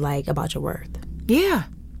self-love is like about your worth. Yeah.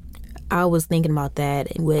 I was thinking about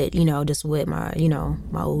that with, just with my,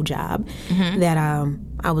 my old job that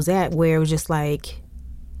I was at, where it was just like,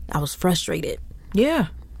 I was frustrated. Yeah.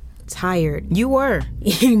 Tired. You were.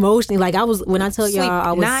 Emotionally. Like I was, when I tell y'all,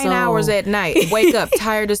 I was 9 hours at night. Wake up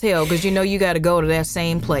tired as hell because you know you got to go to that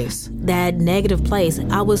same place. That negative place.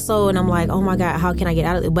 I was so, and I'm like, oh my God, how can I get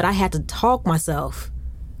out of it? But I had to talk myself.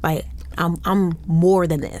 Like, I'm more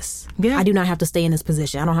than this. Yeah. I do not have to stay in this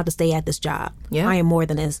position. I don't have to stay at this job. Yeah. I am more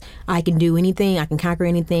than this. I can do anything. I can conquer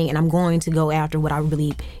anything. And I'm going to go after what I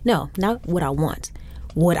really, no, not what I want.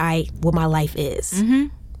 What my life is. Mm-hmm.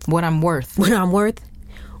 What I'm worth. What I'm worth.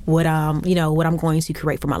 What what I'm going to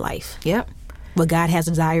create for my life. Yep. What God has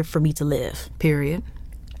desired for me to live. Period.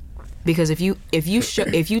 Because if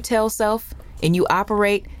you tell self and you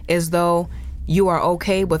operate as though you are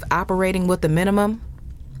okay with operating with the minimum,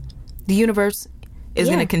 the universe is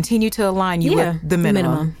going to continue to align you with the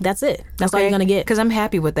minimum. That's it. That's all you're going to get. Because I'm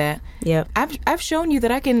happy with that. Yep. I've shown you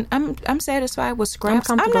that I'm satisfied with scraps.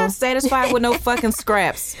 I'm not satisfied with no fucking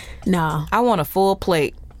scraps. No. I want a full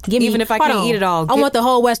plate. Give me, even if I can't eat it all. I want the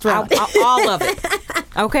whole restaurant. All of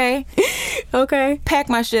it. Okay? Okay. Pack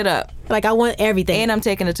my shit up. Like I want everything. And I'm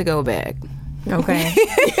taking a to-go bag. Okay.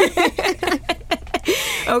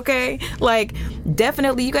 Okay? Like,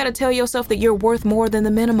 definitely you got to tell yourself that you're worth more than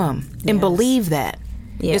the minimum. And believe that.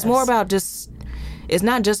 Yes. It's more about it's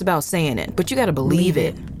not just about saying it, but you got to believe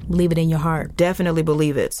it. Believe it in your heart. Definitely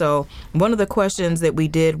believe it. So one of the questions that we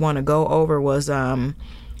did want to go over was,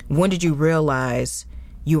 when did you realize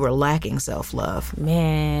you were lacking self-love?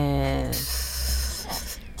 Man.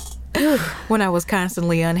 When I was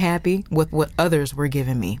constantly unhappy with what others were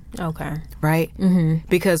giving me. Okay. Right? Mm-hmm.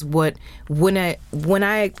 Because when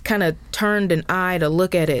I kind of turned an eye to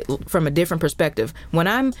look at it from a different perspective, when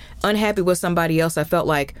I'm unhappy with somebody else, I felt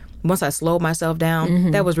like once I slowed myself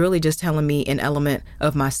down, that was really just telling me an element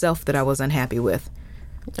of myself that I was unhappy with.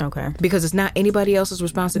 Okay. Because it's not anybody else's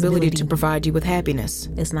responsibility to provide you with happiness.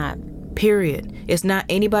 It's not. Period. It's not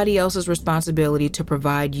anybody else's responsibility to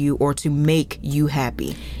provide you or to make you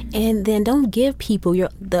happy. And then don't give people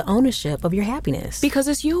the ownership of your happiness. Because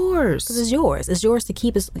it's yours. Because it's yours. It's yours to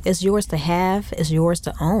keep. It's yours to have. It's yours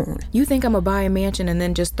to own. You think I'm going to buy a mansion and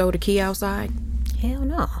then just throw the key outside? Hell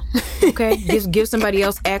no. Okay? Give somebody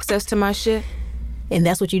else access to my shit? And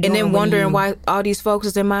that's what you do. And then wondering why all these folks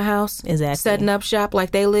is in my house. Exactly. Setting up shop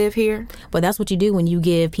like they live here. But that's what you do when you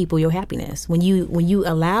give people your happiness. When you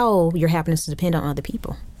allow your happiness to depend on other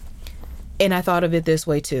people. And I thought of it this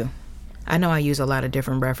way too. I know I use a lot of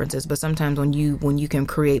different references, but sometimes when you can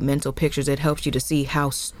create mental pictures, it helps you to see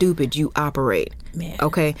how stupid you operate. Man.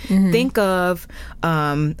 Okay? Mm-hmm. Think of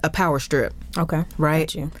a power strip. Okay. Right?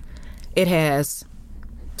 Got you. It has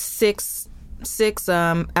six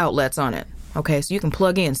outlets on it. Okay, so you can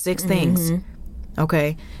plug in 6 things.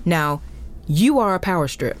 Okay, now you are a power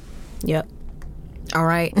strip. Yep. All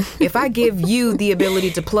right. If I give you the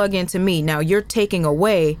ability to plug into me, now you're taking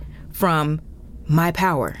away from my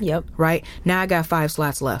power. Yep. Right now I got 5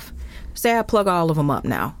 slots left. Say I plug all of them up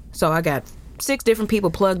now, so I got 6 different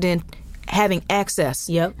people plugged in, having access.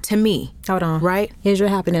 Yep. To me. Hold on. Right. Here's your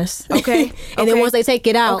happiness. Okay. And then once they take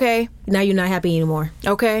it out, okay, now you're not happy anymore.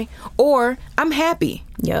 Okay. Or I'm happy.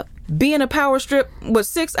 Yep. Being a power strip with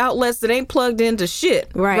 6 outlets that ain't plugged into shit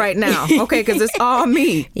right now. Okay, because it's all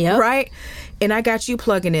me. Yep. Right? And I got you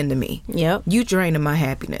plugging into me. Yep. You draining my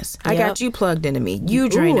happiness. I Yep. got you plugged into me. You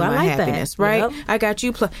draining my like happiness, that. right? Yep. I got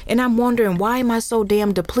you plugged. And I'm wondering, why am I so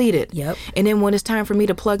damn depleted? Yep. And then when it's time for me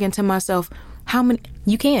to plug into myself, how many?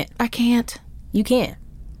 You can't. I can't. You can't.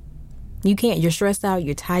 You can't. You're stressed out.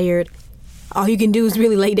 You're tired. All you can do is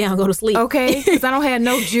really lay down, go to sleep. Okay, because I don't have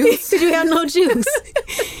no juice. You have no juice.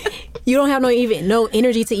 You don't have no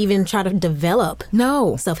energy to even try to develop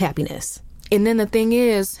self-happiness. And then the thing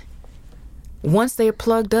is, once they're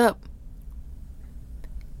plugged up,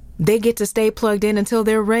 they get to stay plugged in until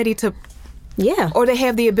they're ready to. Yeah. Or they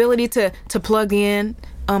have the ability to plug in,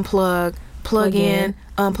 unplug, plug in,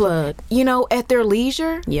 unplug. You know, at their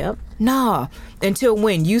leisure. Yep. Nah. Until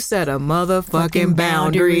when you set a motherfucking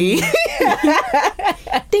boundary.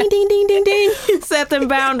 Ding, ding, ding, ding, ding. Set them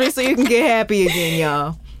boundaries so you can get happy again,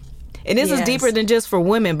 y'all. And this is deeper than just for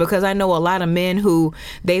women, because I know a lot of men who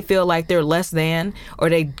they feel like they're less than, or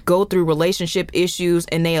they go through relationship issues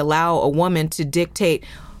and they allow a woman to dictate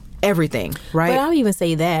everything, right? But I'll even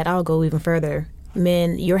say that. I'll go even further.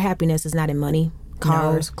 men, your happiness is not in money,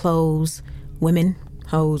 cars, clothes, women,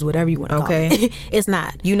 hoes, whatever you want to call it. It's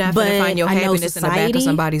not. You're not going to find your happiness in the back of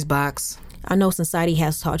somebody's box. I know society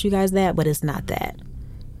has taught you guys that, but it's not that.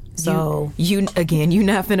 So you're not going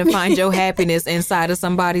to find your happiness inside of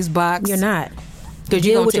somebody's box. You're not. Because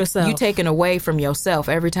deal with yourself. You're taking away from yourself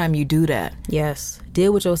every time you do that. Yes.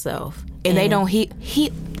 Deal with yourself. And they don't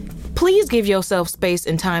please give yourself space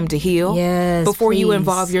and time to heal. Yes, before you please.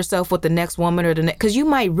 involve yourself with the next woman or the next, because you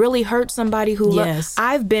might really hurt somebody who Yes.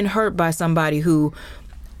 I've been hurt by somebody who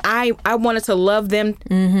I wanted to love them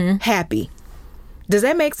happy. Does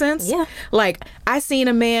that make sense? Yeah. Like, I seen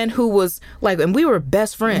a man who was like, and we were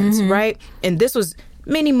best friends, right? And this was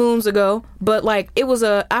many moons ago, but like, it was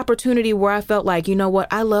a opportunity where I felt like, you know what?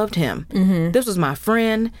 I loved him. This was my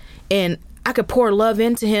friend, and I could pour love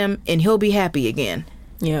into him and he'll be happy again.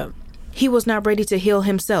 Yeah. He was not ready to heal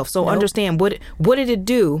himself. So understand, what did it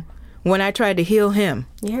do when I tried to heal him?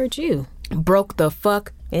 It hurt you. Broke the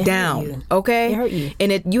fuck It hurt down. you. Okay? It hurt you.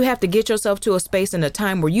 And you have to get yourself to a space and a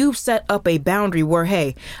time where you've set up a boundary where,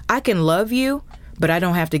 hey, I can love you, but I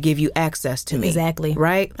don't have to give you access to me. Exactly.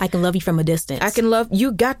 Right? I can love you from a distance. I can love,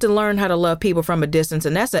 you got to learn how to love people from a distance,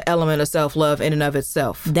 and that's an element of self-love in and of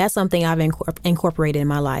itself. That's something I've incorporated in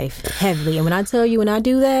my life heavily. And when I tell you, when I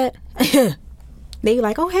do that, they be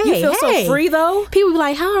like, oh, hey, You feel so free, though? People be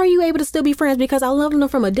like, how are you able to still be friends? Because I love them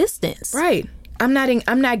from a distance. Right. I'm not letting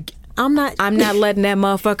that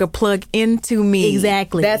motherfucker plug into me.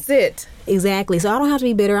 Exactly. That's it. Exactly. So I don't have to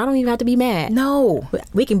be bitter. I don't even have to be mad. No.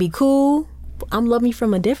 We can be cool. I'm loving you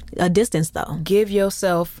from a distance, though. Give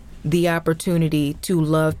yourself the opportunity to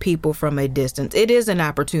love people from a distance. It is an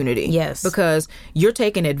opportunity. Yes. Because you're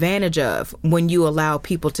taken advantage of when you allow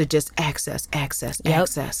people to just access. Yep.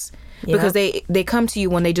 Because they come to you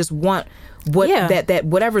when they just want that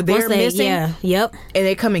whatever they're Once they- missing. Yeah. Yep. And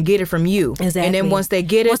they come and get it from you. Exactly. And then once they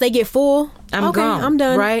get it, once they get full, I'm gone. I'm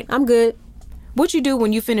done. Right? I'm good. What you do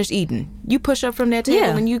when you finish eating? You push up from that table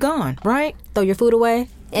Yeah. and you gone, right? Throw your food away.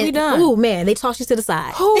 And, We done. Oh man, they toss you to the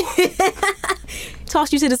side.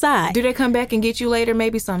 Toss you to the side. Do they come back and get you later?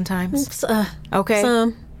 Maybe sometimes. Okay.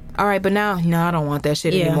 Some. All right, but now, no, I don't want that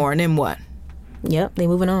shit Yeah. anymore. And then what? Yep. They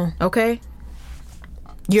moving on. Okay.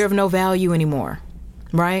 You're of no value anymore,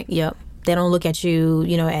 right? Yep. They don't look at you,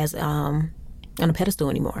 as on a pedestal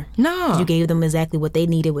anymore. No. You gave them exactly what they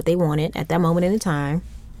needed, what they wanted at that moment in time.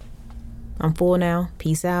 I'm full now.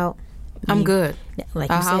 Peace out. I'm good. Like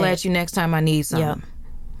you I'll holler said. at you next time I need something. Yep.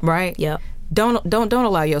 Right? Yep. Don't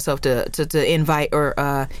allow yourself to invite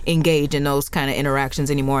or engage in those kind of interactions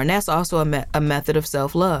anymore. And that's also a method of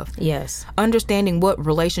self-love. Yes. Understanding what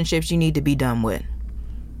relationships you need to be done with.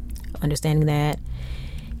 Understanding that.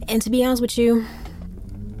 And to be honest with you,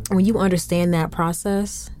 when you understand that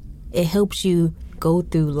process, it helps you go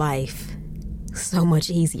through life so much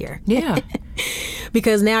easier. Yeah.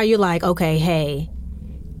 Because now you're like, okay, hey,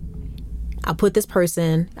 I put this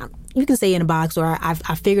person, you can say in a box, or I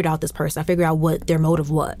figured out this person. I figured out what their motive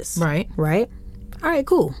was. Right. Right? All right,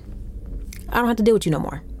 cool. I don't have to deal with you no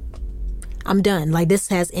more. I'm done. Like, this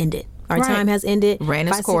has ended. Our Right. time has ended. Ran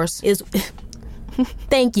its course.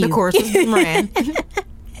 Thank you. The course has been ran.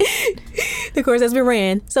 The course has been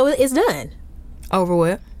ran. So it's done. Over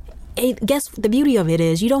with. And guess the beauty of it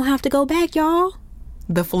is you don't have to go back, y'all.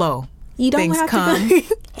 The flow. You don't Things have come to go.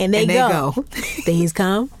 and they go. Things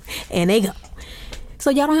come and they go. So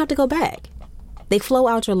y'all don't have to go back. They flow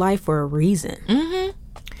out your life for a reason.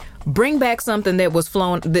 Bring back something that was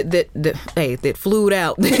flown that flew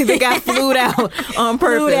out. That got flew out on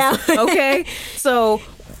purpose. out. Okay? So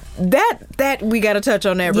that we got to touch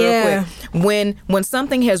on that real Yeah. quick. When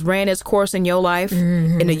something has ran its course in your life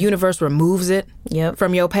and the universe removes it Yep.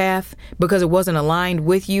 from your path because it wasn't aligned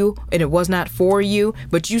with you and it was not for you,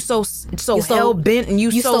 but you so hell bent and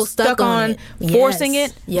you so stuck on it. forcing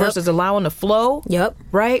Yes. it Yep. versus allowing the flow. Yep.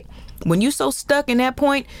 Right? When you so stuck in that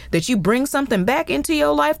point that you bring something back into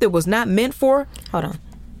your life that was not meant for. Hold on.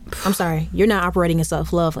 I'm sorry. You're not operating in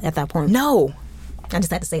self-love at that point. No. I just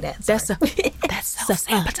had to say that. That's Sorry. that's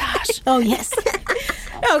self-sabotage. Oh, yes.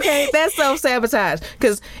 Okay, that's self-sabotage.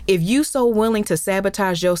 Because if you so willing to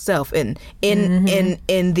sabotage yourself in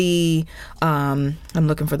the I'm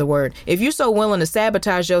looking for the word. If you're so willing to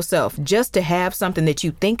sabotage yourself just to have something that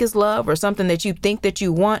you think is love or something that you think that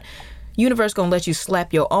you want, universe gonna let you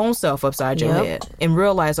slap your own self upside your Yep. head and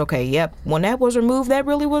realize, okay, yep, when that was removed, that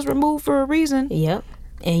really was removed for a reason. Yep.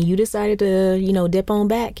 And you decided to, dip on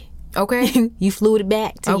back. Okay. You flew it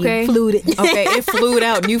back to Okay. you. Flued it. Okay, it flew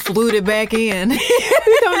out and you flew it back in.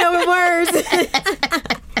 You don't know the words.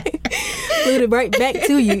 Flew it right back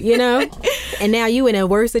to you, And now you in a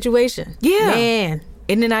worse situation. Yeah. Man.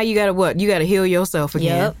 And then now you gotta what? You gotta heal yourself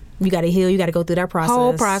again. Yep. You gotta heal. You gotta go through that process.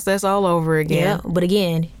 Whole process all over again. Yeah. But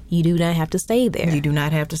again, you do not have to stay there. You do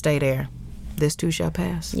not have to stay there. This too shall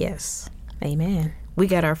pass. Yes. Amen. We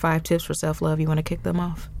got our 5 tips for self-love. You want to kick them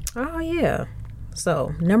off? Oh, yeah.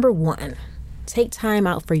 So, number 1, take time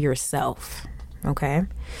out for yourself. Okay?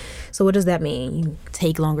 So, what does that mean? You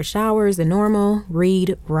take longer showers than normal,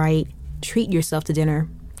 read, write, treat yourself to dinner,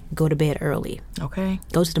 go to bed early. Okay.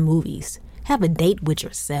 Go to the movies. Have a date with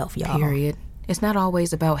yourself, y'all. Period. It's not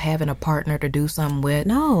always about having a partner to do something with.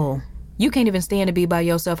 No. You can't even stand to be by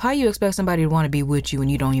yourself. How you expect somebody to want to be with you when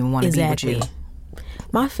you don't even want to be with you?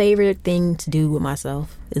 My favorite thing to do with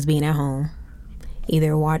myself is being at home,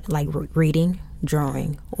 either reading,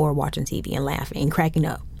 drawing, or watching TV and laughing and cracking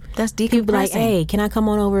up. That's decompressing. People be like, hey, can I come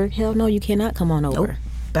on over? Hell no, you cannot come on over. Nope.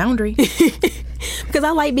 Boundary. Because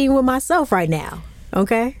I like being with myself right now.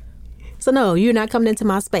 Okay? So no, you're not coming into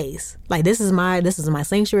my space. Like this is my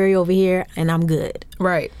sanctuary over here and I'm good.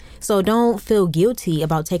 Right. So don't feel guilty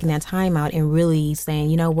about taking that time out and really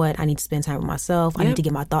saying, you know what, I need to spend time with myself. I need to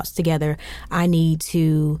get my thoughts together. I need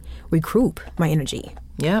to regroup my energy.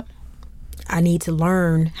 Yep. I need to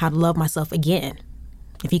learn how to love myself again.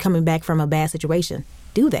 If you're coming back from a bad situation,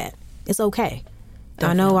 do that. It's okay.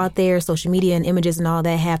 Definitely. I know out there, social media and images and all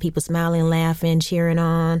that have people smiling, laughing, cheering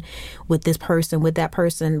on with this person, with that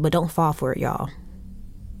person, but don't fall for it, y'all.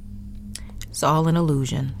 It's all an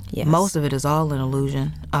illusion. Yes. Most of it is all an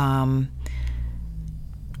illusion.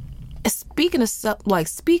 Speaking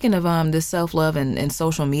of this self-love and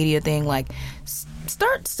social media thing, like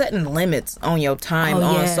start setting limits on your time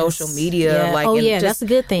on social media. Yeah. Like, that's a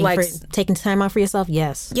good thing. Like, for taking time out for yourself.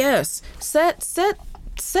 Yes. Yes. Set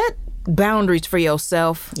boundaries for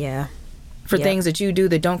yourself. Yeah. For things that you do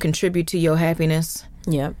that don't contribute to your happiness.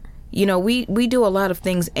 Yep. You know, we do a lot of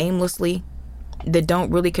things aimlessly that don't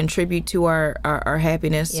really contribute to our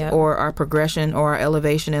happiness or our progression or our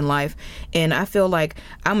elevation in life. And I feel like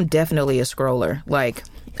I'm definitely a scroller. Like,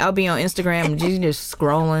 I'll be on Instagram and just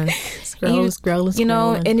scrolling. Scrolling. You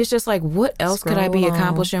know, and it's just like, what else could I be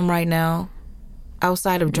accomplishing right now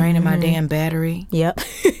outside of draining my damn battery? Yep.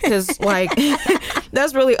 Because, like,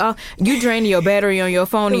 that's really all. You draining your battery on your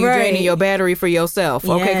phone and you draining your battery for yourself,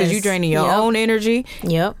 okay? Because you draining your own energy.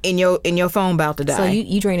 Yep. And your phone about to die. So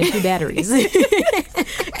you draining 2 batteries.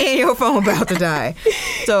 And your phone about to die.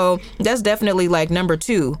 So that's definitely like number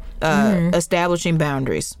 2, establishing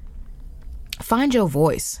boundaries. Find your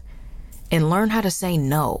voice and learn how to say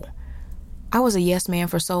no. I was a yes man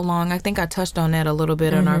for so long. I think I touched on that a little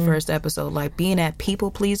bit on our first episode. Like being that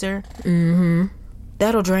people pleaser,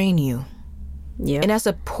 that'll drain you. Yeah. And that's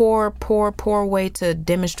a poor way to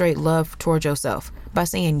demonstrate love towards yourself, by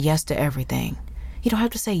saying yes to everything. You don't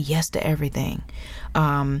have to say yes to everything.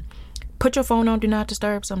 Put your phone on Do Not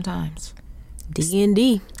Disturb sometimes.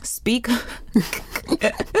 D&D. Speak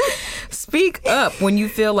up when you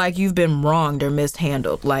feel like you've been wronged or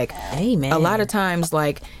mishandled. Like, hey, man. A lot of times,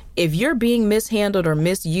 like, if you're being mishandled or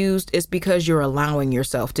misused, it's because you're allowing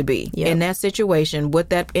yourself to be in that situation with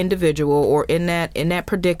that individual or in that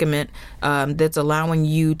predicament that's allowing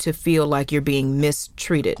you to feel like you're being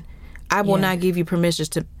mistreated. I will not give you permission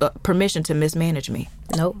to mismanage me.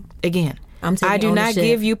 Nope. Again, I do not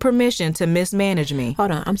give you permission to mismanage me. Hold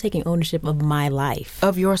on. I'm taking ownership of my life.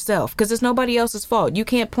 Of yourself. Because it's nobody else's fault. You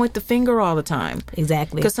can't point the finger all the time.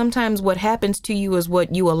 Exactly. Because sometimes what happens to you is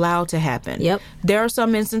what you allow to happen. Yep. There are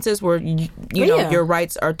some instances where, you know, your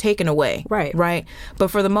rights are taken away. Right. Right. But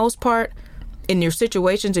for the most part, in your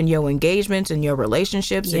situations, in your engagements, in your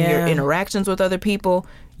relationships, in your interactions with other people,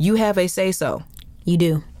 you have a say-so. You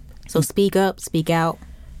do. So speak up, speak out.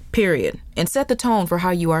 Period. And set the tone for how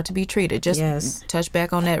you are to be treated. Just touch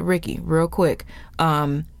back on that, Ricky, real quick.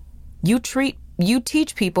 You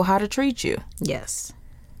teach people how to treat you. Yes.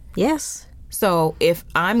 Yes. So if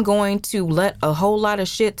I'm going to let a whole lot of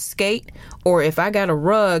shit skate, or if I got a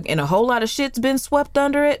rug and a whole lot of shit's been swept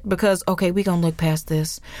under it, because okay, we gonna look past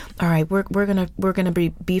this. All right, we're gonna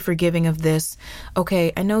be forgiving of this.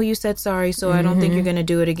 Okay, I know you said sorry, so I don't think you're gonna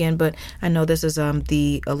do it again. But I know this is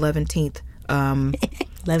the 11th.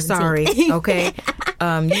 Sorry. Okay.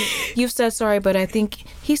 You've said sorry, but I think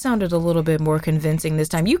he sounded a little bit more convincing this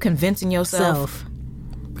time. You convincing yourself.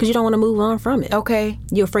 Because you don't want to move on from it. Okay.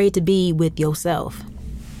 You're afraid to be with yourself.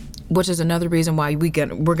 Which is another reason why we're going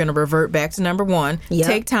to revert back to number 1. Yep.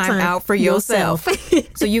 Take time out for yourself.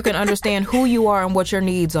 So you can understand who you are and what your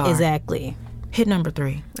needs are. Exactly. Hit number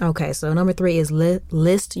 3. Okay, so number 3 is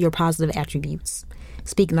list your positive attributes.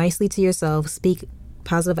 Speak nicely to yourself. Speak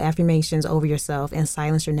positive affirmations over yourself and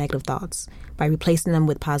silence your negative thoughts by replacing them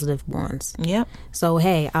with positive ones. Yep. So,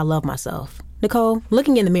 hey, I love myself. Nicole,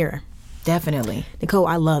 looking in the mirror, Definitely. Nicole,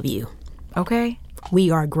 I love you. Okay.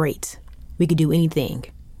 We are great. We could do anything.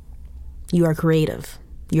 You are creative.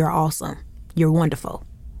 You're awesome. You're wonderful.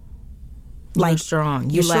 You're strong.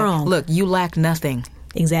 You're strong. Look, you lack nothing.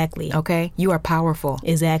 Exactly. Okay? You are powerful.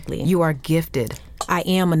 Exactly. You are gifted. I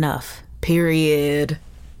am enough. Period.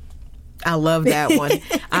 I love that one.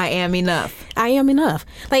 I am enough. I am enough.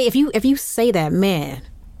 Like if you say that, man,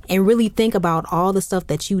 and really think about all the stuff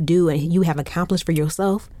that you do and you have accomplished for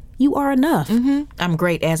yourself, you are enough. Mm-hmm. I'm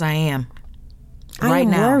great as I am. I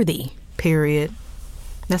am worthy. Period.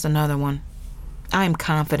 That's another one. I am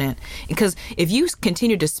confident. Because if you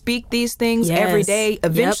continue to speak these things every day,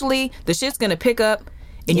 eventually the shit's going to pick up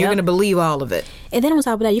and you're going to believe all of it. And then on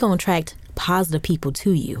top of that, you're going to attract positive people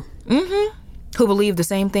to you. Mm-hmm. Who believe the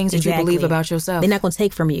same things that you believe about yourself. They're not going to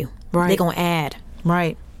take from you. Right. They're going to add.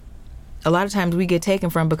 Right. A lot of times we get taken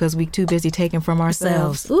from because we too busy taking from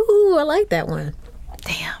ourselves. Ooh, I like that one.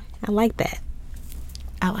 Damn. I like that.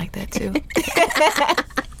 I like that too.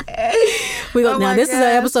 This is an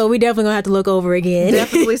episode we definitely gonna have to look over again.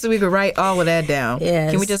 Definitely, so we could write all of that down.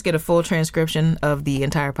 Yes. Can we just get a full transcription of the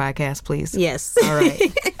entire podcast, please? Yes. All right.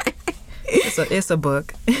 It's a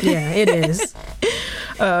book. Yeah, it is.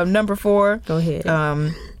 Number 4. Go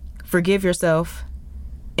ahead. Forgive yourself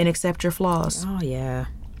and accept your flaws. Oh yeah.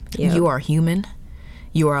 Yep. You are human.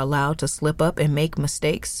 You are allowed to slip up and make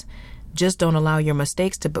mistakes. Just don't allow your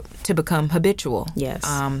mistakes to become habitual. Yes.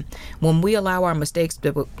 When we allow our mistakes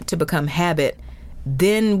to become habit,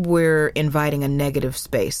 then we're inviting a negative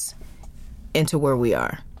space into where we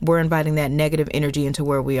are. We're inviting that negative energy into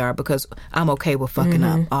where we are because I'm okay with fucking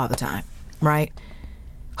up all the time, right?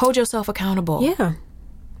 Hold yourself accountable. Yeah.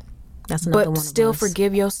 That's another one. But still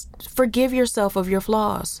forgive yourself of your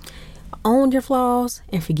flaws. Own your flaws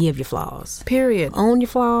and forgive your flaws. Period. Own your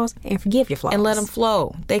flaws and forgive your flaws. And let them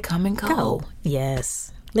flow. They come and go.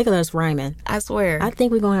 Yes. Look at us rhyming. I swear. I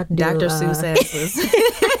think we're going to have to do Dr. Seuss asses.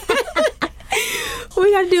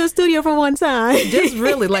 We got to do a studio for one time. Just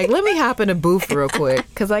really, let me hop in a booth real quick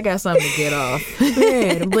because I got something to get off.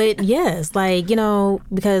 Man, but yes,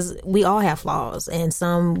 because we all have flaws and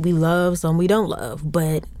some we love, some we don't love.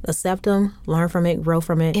 But accept them, learn from it, grow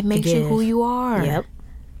from it. It makes you who you are. Yep.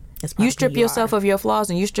 You strip yourself of your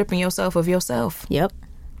flaws and you stripping yourself of yourself. Yep.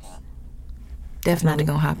 Definitely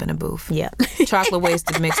gonna hop in a booth. Yep. Chocolate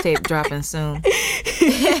Wasted mixtape dropping soon.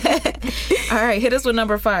 All right, hit us with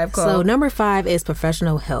number 5, Cole. So number 5 is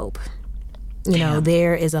professional help. You know,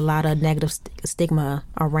 there is a lot of negative stigma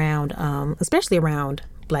around, especially around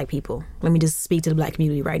Black people. Let me just speak to the Black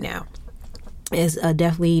community right now. It's a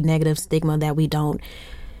definitely negative stigma that we don't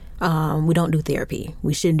do therapy.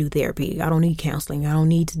 We shouldn't do therapy. I don't need counseling. I don't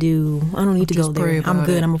need to go there. I'm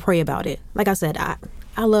good. I'm gonna pray about it. Like I said,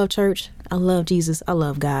 I love church. I love Jesus. I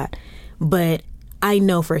love God. But I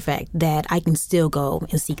know for a fact that I can still go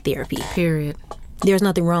and seek therapy. Period. There's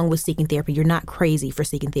nothing wrong with seeking therapy. You're not crazy for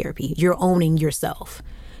seeking therapy. You're owning yourself.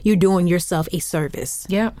 You're doing yourself a service.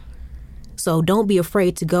 Yep. So don't be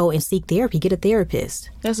afraid to go and seek therapy. Get a therapist.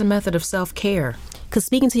 That's a method of self-care. Because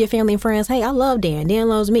speaking to your family and friends, hey, I love Dan. Dan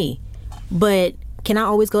loves me. But can I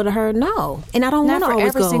always go to her? No. And I don't want to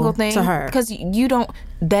always go to her. Because you don't,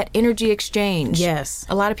 that energy exchange. Yes.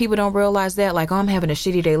 A lot of people don't realize that. Like, oh, I'm having a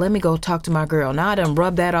shitty day. Let me go talk to my girl. Now I done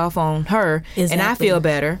rub that off on her. Exactly. And I feel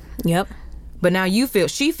better. Yep. But now she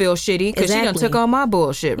feels shitty because she done took on my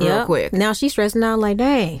bullshit real quick. Now she's stressing out like,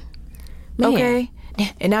 dang. Man. Okay.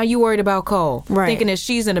 And now you worried about Cole. Right. Thinking that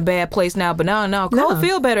she's in a bad place now. But now Cole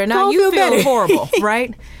feel better. Now Cole you feel better. horrible,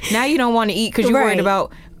 right? Now you don't want to eat because you're worried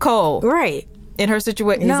about Cole. Right. In her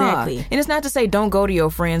situation. Exactly. Nah. And it's not to say don't go to your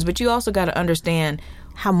friends, but you also got to understand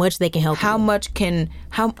how much they can help you. How much can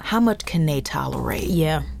they tolerate?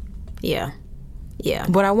 Yeah. Yeah. Yeah.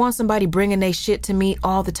 But I want somebody bringing their shit to me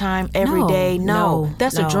all the time, every day. No,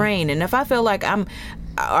 that's a drain. And if I feel like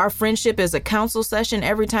our friendship is a counsel session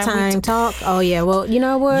every time we talk. Oh yeah. Well, you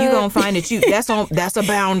know what? You gonna find that that's a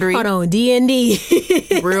boundary. Hold on,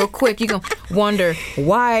 D&D. Real quick, you gonna wonder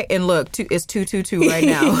why. And look, it's 222 right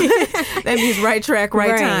now. That means right track,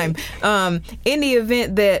 right time. In the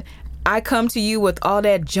event that I come to you with all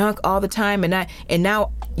that junk all the time, and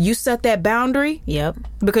now you set that boundary. Yep.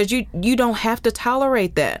 Because you don't have to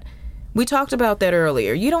tolerate that. We talked about that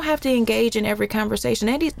earlier. You don't have to engage in every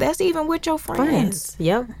conversation. That's even with your friends.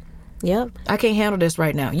 Yep. I can't handle this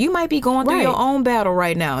right now. You might be going through your own battle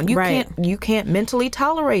right now, and you can't mentally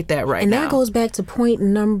tolerate that right now. And that goes back to point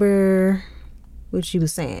number, what she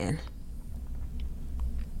was saying.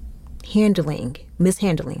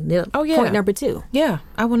 Mishandling. Oh yeah. Point number 2. Yeah,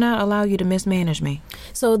 I will not allow you to mismanage me.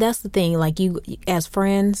 So that's the thing. Like, you as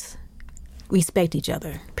friends, respect each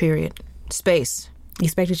other. Period. Space.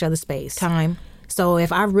 Respect each other's space. Time. So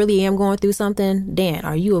if I really am going through something, Dan,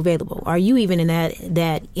 are you available? Are you even in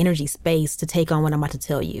that energy space to take on what I'm about to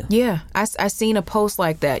tell you? Yeah, I seen a post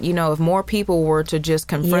like that. You know, if more people were to just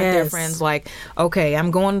confront their friends like, okay,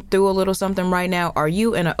 I'm going through a little something right now. Are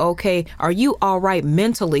you are you all right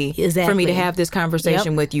mentally for me to have this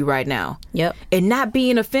conversation with you right now? Yep. And not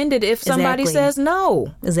being offended if somebody says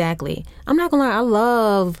no. Exactly. I'm not going to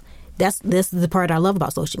lie. This is the part I love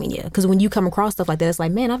about social media. Because when you come across stuff like that, it's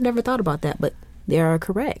like, man, I've never thought about that. But they are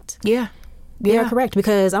correct. Yeah. They are correct,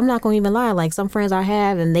 because I'm not going to even lie. Like, some friends I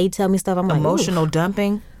have, and they tell me stuff, I'm like, emotional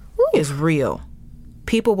dumping is real.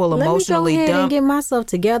 People will emotionally dump. Let me go ahead and get myself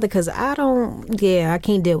together, because I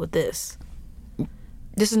can't deal with this.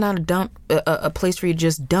 This is not a place for you to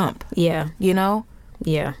just dump. Yeah. You know?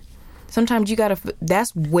 Yeah. Sometimes you got to,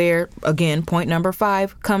 that's where, again, point number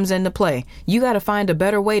 5 comes into play. You got to find a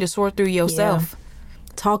better way to sort through yourself. Yeah.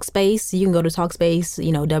 Talkspace, you can go to Talkspace,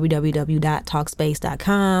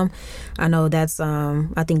 www.talkspace.com. I know that's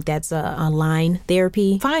I think that's online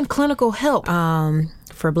therapy. Find clinical help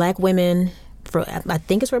for Black women. I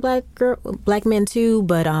think it's for Black men too,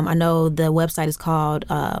 but I know the website is called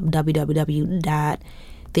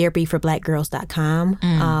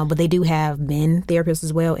www.therapyforblackgirls.com. But they do have men therapists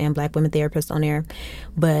as well and Black women therapists on there.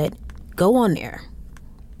 But go on there,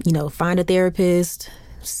 find a therapist.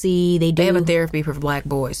 See, they have a therapy for Black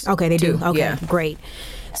boys. Okay, they do. Okay, yeah. Great.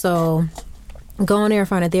 So go on there and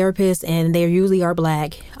find a therapist, and they usually are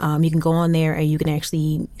Black. You can go on there and you can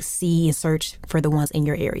actually see and search for the ones in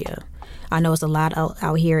your area. I know it's a lot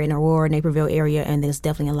out here in Aurora, Naperville area, and there's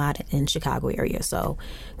definitely a lot in Chicago area. So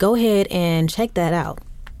go ahead and check that out.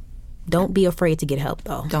 Don't be afraid to get help,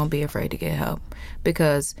 though. Don't be afraid to get help,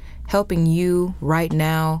 because helping you right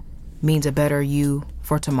now means a better you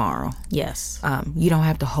for tomorrow. Yes. You don't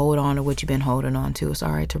have to hold on to what you've been holding on to. It's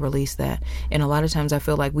all right to release that. And a lot of times I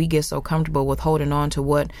feel like we get so comfortable with holding on to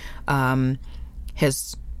what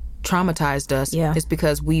has traumatized us. Yeah. It's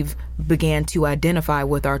because we've began to identify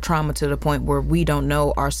with our trauma to the point where we don't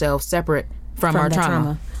know ourselves separate from our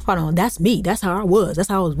trauma. Hold on, that's me. That's how I was. That's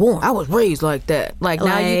how I was born. I was raised like that. Like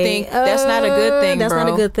now you think that's not a good thing, that's bro.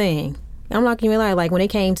 Not a good thing. I'm not gonna lie. Like when it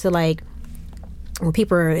came to when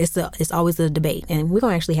people it's always a debate, and we're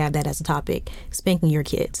gonna actually have that as a topic, spanking your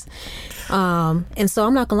kids. And so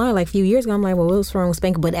I'm not gonna lie, like a few years ago I'm like, well, what's wrong with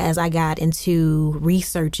spanking? But as I got into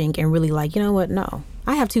researching and really you know what, no,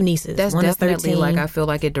 I have 2 nieces. That's one definitely is 13. I feel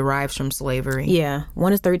like it derives from slavery. Yeah,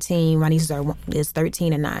 one is 13. My nieces is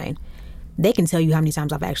 13 and 9. They can tell you how many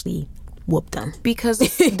times I've actually whooped them, because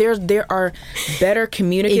there are better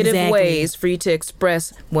communicative ways for you to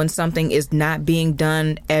express when something is not being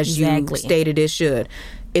done as you stated it should.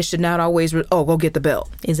 It should not always go get the belt.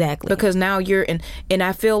 Exactly. Because now you're in, and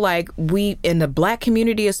I feel like we in the Black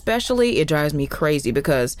community especially, it drives me crazy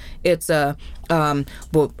because it's well,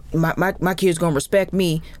 my kids gonna respect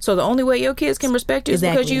me, so the only way your kids can respect you is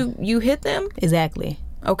because you hit them. Exactly.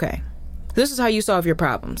 Okay, this is how you solve your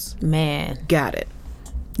problems. Man, got it.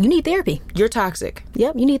 You need therapy. You're toxic.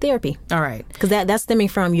 Yep, you need therapy. All right. Because that's stemming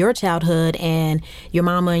from your childhood, and your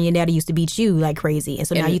mama and your daddy used to beat you like crazy, and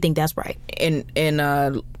so now you think that's right. And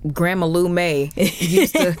Grandma Lou May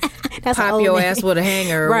used to pop your ass with a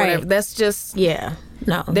hanger or whatever. That's just... Yeah.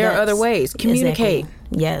 No. There are other ways. Communicate.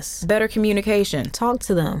 Exactly. Yes. Better communication. Talk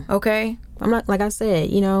to them. Okay? I'm not... Like I said,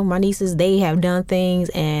 my nieces, they have done things,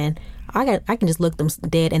 and I can just look them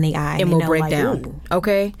dead in the eye. And we'll break down. Ooh,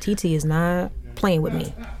 okay? TT is not playing with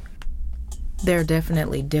me. There are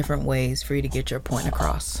definitely different ways for you to get your point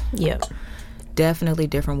across. Yep. Definitely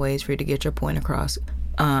different ways for you to get your point across.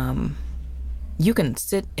 You can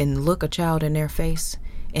sit and look a child in their face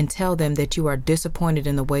and tell them that you are disappointed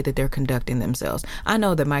in the way that they're conducting themselves. I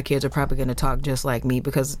know that my kids are probably going to talk just like me,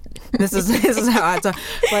 because this is how I talk.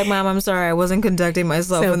 Like, Mom, I'm sorry, I wasn't conducting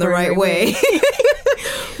myself in the right way.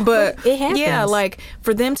 But it happens. Yeah, like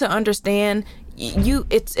for them to understand,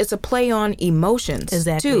 it's a play on emotions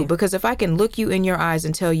too, because if I can look you in your eyes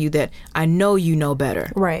and tell you that I know you know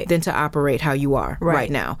better than to operate how you are right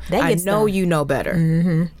now. I know you know better.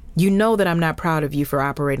 Mm-hmm. You know that I'm not proud of you for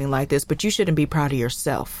operating like this, but you shouldn't be proud of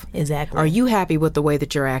yourself. Exactly. Are you happy with the way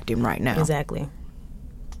that you're acting right now? Exactly.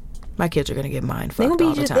 My kids are going to get mind fucked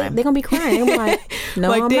all the time. They're going to be crying. They're gonna be like, no,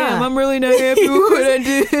 like, I'm damn, not. I'm really not happy with what I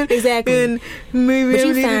did. Exactly. And maybe but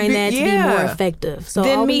you find that to be more effective. So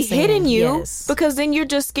than me hitting you, because then you're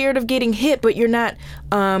just scared of getting hit, but you're not,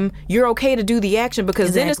 you're okay to do the action,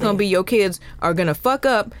 because then it's going to be your kids are going to fuck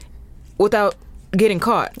up without getting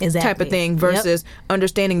caught type of thing, versus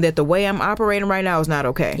understanding that the way I'm operating right now is not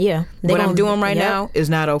okay. Yeah. What I'm doing right now is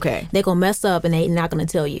not okay. They're going to mess up and they're not going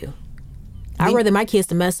to tell you. I'd rather my kids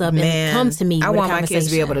to mess up and come to me. I with want a my kids to be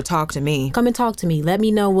conversation. able to talk to me. Come and talk to me. Let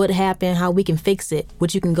me know what happened, how we can fix it,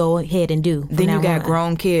 what you can go ahead and do. Then you from now got on.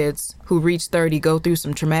 grown kids who reach 30, go through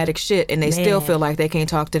some traumatic shit, and they still Man. feel like they can't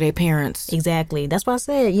talk to their parents. Exactly. That's why I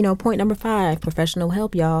said, point number 5, professional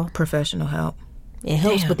help, y'all. Professional help. It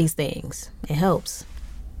helps Damn. with these things. It helps.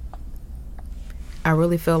 I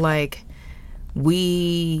really feel like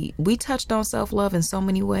we touched on self-love in so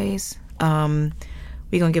many ways.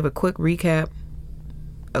 We're gonna give a quick recap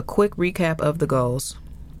of the goals.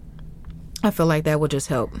 I feel like that would just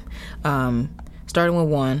help. Starting with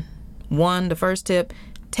one, the first tip: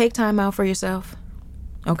 take time out for yourself.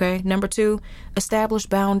 Okay. Number 2, establish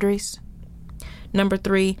boundaries. Number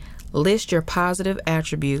 3, list your positive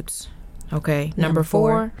attributes. Okay. Number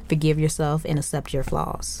 4, forgive yourself and accept your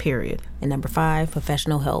flaws. period. And number 5,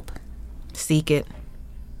 professional help. Seek it.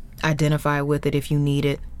 Identify with it if you need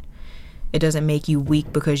it. It doesn't make you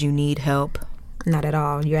weak because you need help. Not at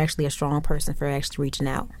all. You're actually a strong person for actually reaching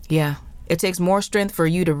out. Yeah. It takes more strength for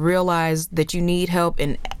you to realize that you need help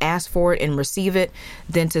and ask for it and receive it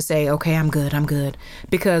than to say, okay, I'm good.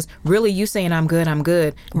 Because really you saying I'm good,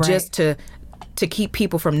 Right. just to keep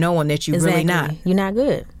people from knowing that you're really not. You're not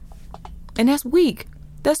good. And that's weak.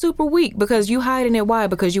 That's super weak because you hiding it. Why?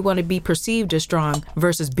 Because you want to be perceived as strong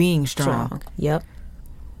versus being strong. Yep.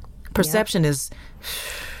 Perception is...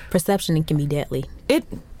 Perception can be deadly.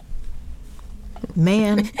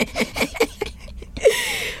 Man.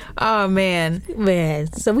 Oh, man.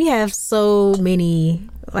 Man, so we have so many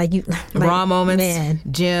Raw moments, Man,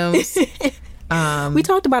 gems. we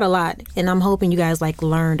talked about a lot, and I'm hoping you guys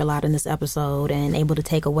learned a lot in this episode and able to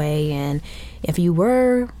take away. And if you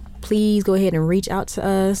were, please go ahead and reach out to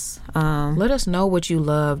us. Let us know what you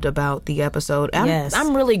loved about the episode. Yes.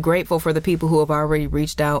 I'm really grateful for the people who have already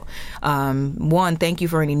reached out. One, thank you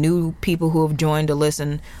for any new people who have joined to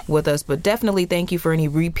listen with us, but definitely thank you for any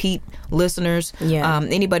repeat listeners. Yeah.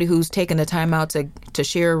 Anybody who's taken the time out to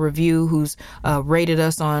share a review, who's rated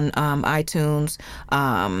us on iTunes,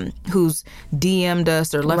 who's DM'd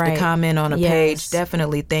us or left a Right. comment on a Yes. page.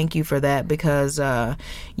 Definitely thank you for that because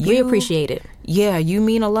We appreciate it. Yeah, you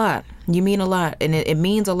mean a lot. You mean a lot. And it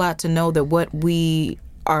means a lot to know that what we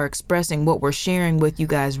are expressing, what we're sharing with you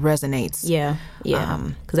guys resonates. Yeah.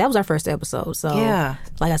 Because that was our first episode. So, Yeah.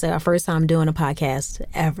 like I said, our first time doing a podcast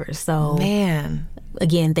ever. So, Man.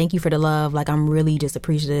 again, thank you for the love. I'm really just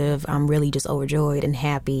appreciative. I'm really just overjoyed and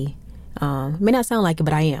happy. It may not sound like it,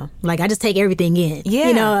 but I am. I just take everything in.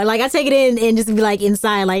 Yeah. I take it in and just be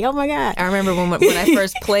inside, oh my God. I remember when I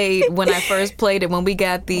first played it, when we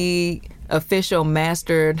got the official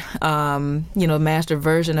mastered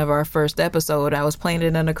version of our first episode, I was playing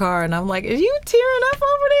it in the car and I'm like, is you tearing up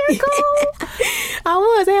over there, Cole? I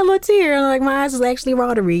was. I had a little tear. My eyes was actually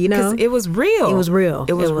watery, 'Cause it was real. It was real.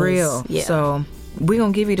 It was real. Yeah. So we're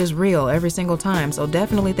going to give you this real every single time. So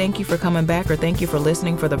definitely thank you for coming back, or thank you for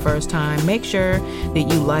listening for the first time. Make sure that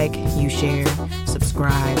you like, you share,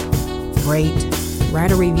 subscribe, rate.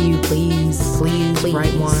 Write a review, please. Please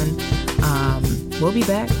write one. We'll be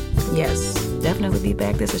back. Yes. Definitely be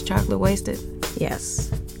back. This is Chocolate Wasted.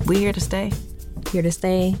 Yes. We here to stay. Here to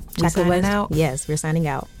stay. We signing West. out? Yes, we're signing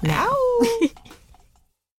out now. Ow!